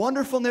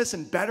wonderfulness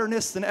and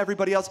betterness than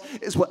everybody else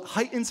is what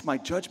heightens my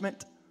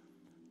judgment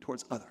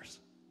towards others.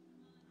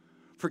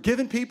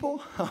 Forgiven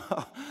people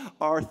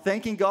are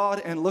thanking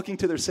God and looking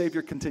to their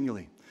Savior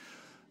continually.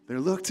 They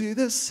look to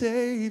the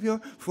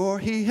Savior, for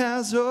he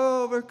has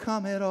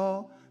overcome it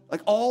all.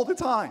 Like all the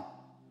time.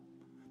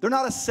 They're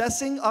not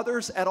assessing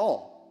others at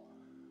all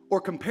or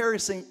comparing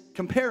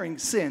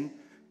sin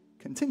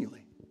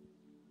continually.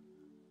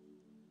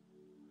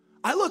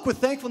 I look with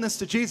thankfulness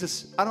to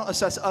Jesus. I don't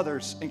assess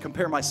others and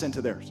compare my sin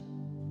to theirs.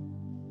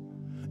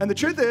 And the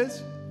truth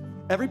is,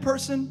 every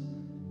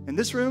person in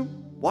this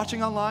room,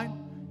 watching online,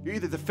 you're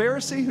either the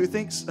Pharisee who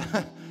thinks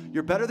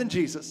you're better than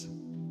Jesus,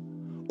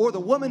 or the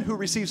woman who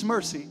receives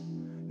mercy,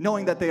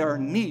 knowing that they are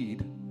in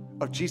need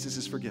of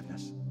Jesus'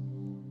 forgiveness.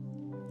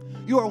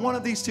 You are one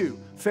of these two,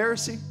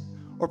 Pharisee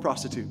or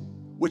prostitute.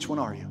 Which one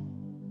are you?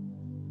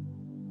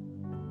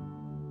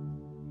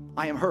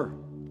 I am her.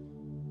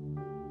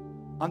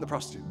 I'm the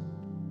prostitute.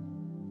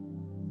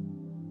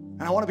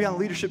 And I want to be on a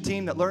leadership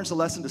team that learns the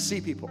lesson to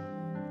see people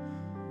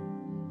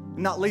and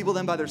not label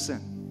them by their sin,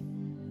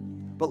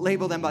 but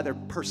label them by their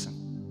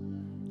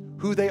person,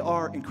 who they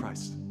are in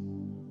Christ.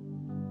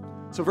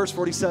 So verse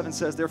 47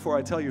 says, therefore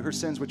I tell you, her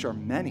sins, which are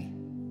many,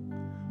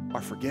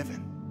 are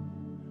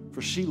forgiven,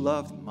 for she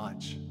loved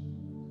much.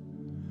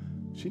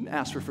 She didn't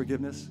ask for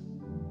forgiveness.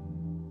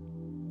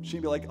 She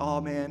didn't be like, oh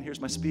man,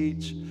 here's my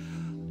speech.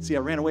 See, I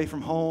ran away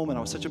from home and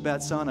I was such a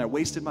bad son. I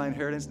wasted my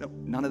inheritance. No,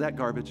 none of that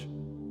garbage.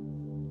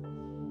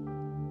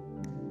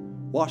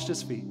 Washed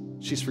his feet.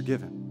 She's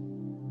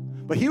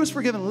forgiven. But he was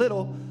forgiven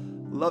little,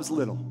 loves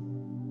little.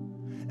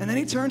 And then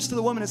he turns to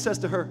the woman and says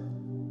to her,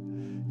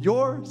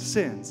 your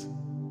sins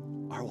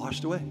are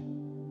washed away.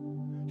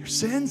 Your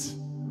sins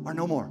are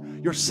no more.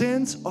 Your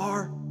sins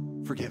are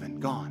forgiven,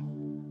 gone.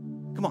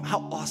 Come on, how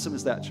awesome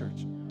is that,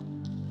 church?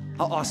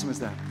 How awesome is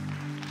that?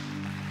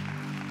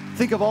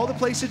 Think of all the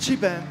places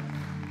she'd been,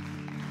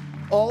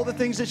 all the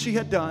things that she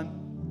had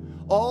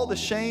done, all the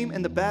shame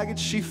and the baggage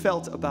she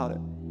felt about it.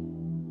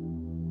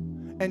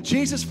 And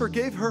Jesus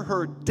forgave her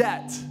her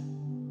debt,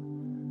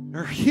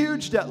 her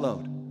huge debt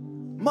load,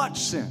 much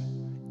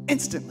sin,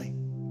 instantly.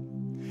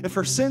 If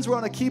her sins were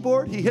on a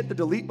keyboard, he hit the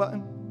delete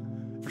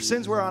button. If her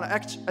sins were on an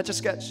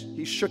Etch-a-Sketch,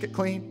 he shook it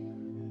clean.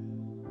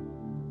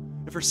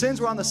 If her sins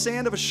were on the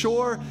sand of a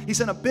shore, he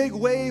sent a big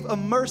wave of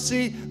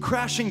mercy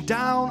crashing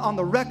down on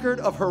the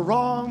record of her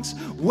wrongs,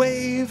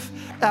 wave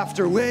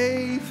after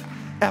wave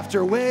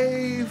after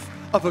wave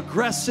of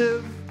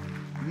aggressive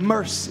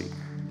mercy.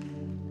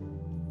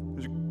 It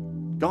was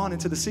gone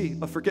into the sea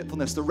of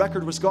forgetfulness. The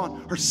record was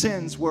gone. Her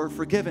sins were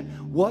forgiven.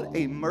 What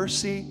a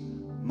mercy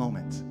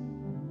moment.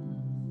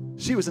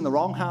 She was in the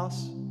wrong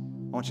house.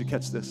 I want you to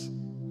catch this.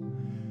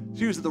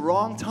 She was at the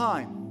wrong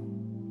time.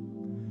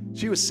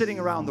 She was sitting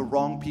around the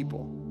wrong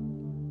people.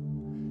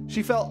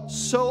 She felt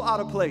so out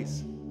of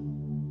place.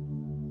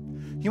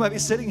 You might be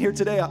sitting here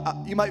today.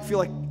 You might feel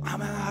like, oh,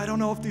 man, I don't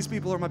know if these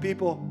people are my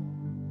people.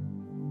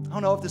 I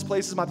don't know if this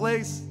place is my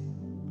place.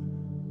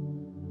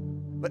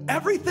 But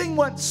everything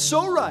went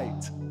so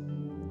right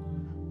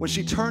when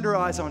she turned her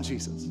eyes on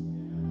Jesus.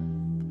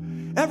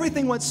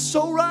 Everything went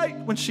so right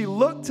when she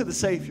looked to the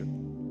Savior.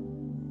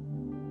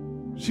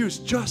 She was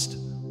just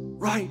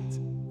right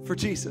for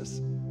Jesus.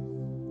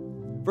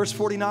 Verse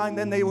 49,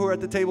 then they who were at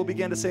the table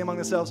began to say among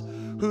themselves,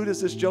 who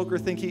does this joker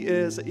think he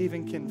is that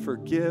even can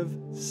forgive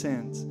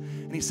sins?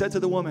 And he said to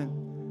the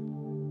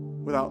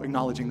woman, without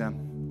acknowledging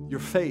them,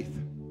 your faith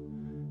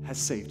has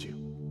saved you.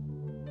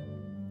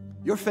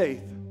 Your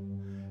faith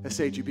has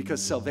saved you,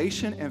 because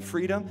salvation and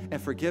freedom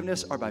and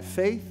forgiveness are by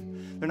faith.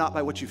 They're not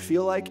by what you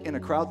feel like in a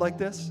crowd like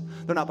this.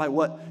 They're not by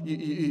what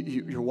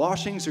your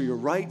washings or your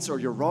rights or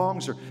your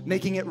wrongs or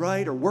making it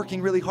right or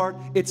working really hard.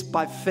 It's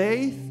by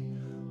faith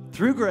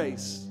through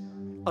grace,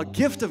 a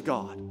gift of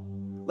God,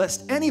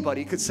 lest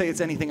anybody could say it's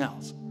anything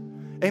else.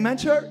 Amen,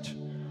 church?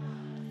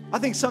 I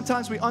think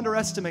sometimes we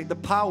underestimate the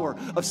power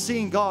of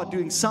seeing God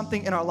doing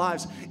something in our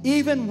lives,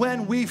 even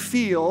when we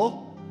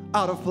feel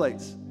out of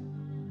place.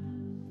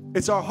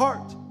 It's our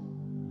heart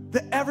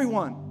that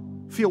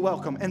everyone feel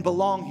welcome and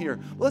belong here.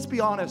 Well, let's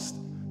be honest.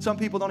 Some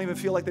people don't even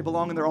feel like they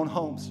belong in their own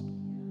homes.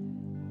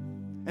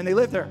 And they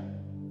live there.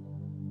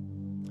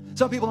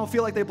 Some people don't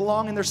feel like they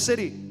belong in their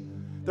city,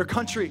 their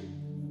country,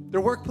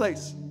 their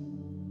workplace.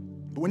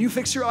 But when you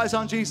fix your eyes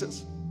on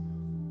Jesus,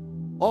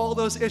 all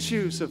those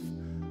issues of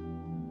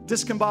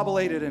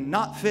discombobulated and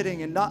not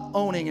fitting and not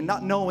owning and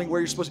not knowing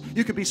where you're supposed to,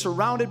 you could be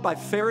surrounded by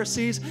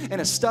Pharisees in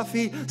a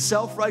stuffy,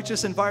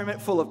 self-righteous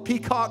environment full of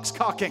peacocks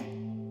cocking.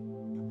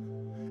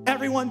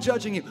 Everyone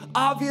judging you.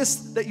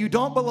 Obvious that you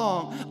don't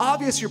belong.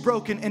 Obvious you're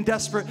broken and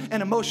desperate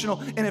and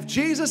emotional. And if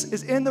Jesus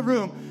is in the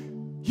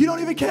room, you don't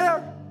even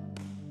care.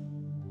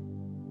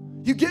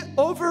 You get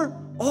over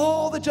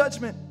all the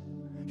judgment.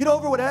 Get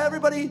over what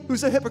everybody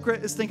who's a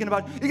hypocrite is thinking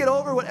about. You get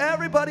over what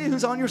everybody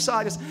who's on your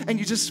side is, and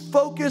you just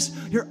focus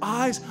your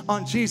eyes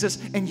on Jesus,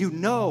 and you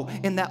know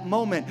in that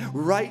moment,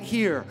 right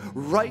here,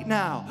 right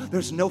now,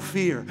 there's no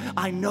fear.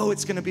 I know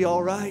it's going to be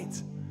all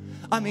right.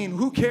 I mean,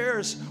 who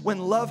cares when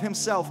love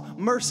himself,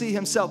 mercy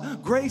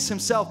himself, grace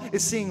himself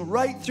is seeing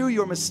right through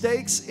your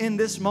mistakes in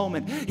this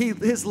moment.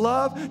 His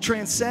love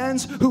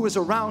transcends who is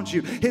around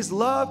you. His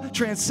love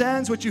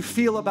transcends what you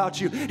feel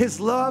about you. His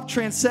love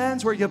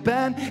transcends where you've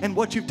been and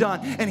what you've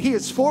done. And he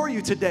is for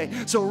you today.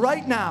 So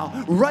right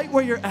now, right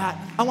where you're at,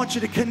 I want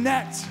you to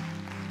connect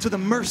to the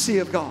mercy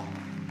of God.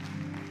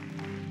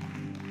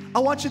 I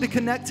want you to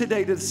connect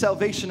today to the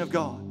salvation of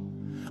God.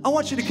 I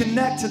want you to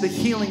connect to the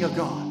healing of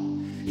God.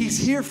 He's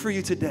here for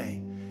you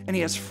today, and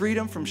he has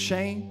freedom from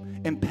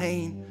shame and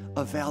pain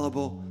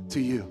available to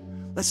you.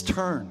 Let's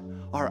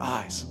turn our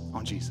eyes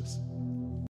on Jesus.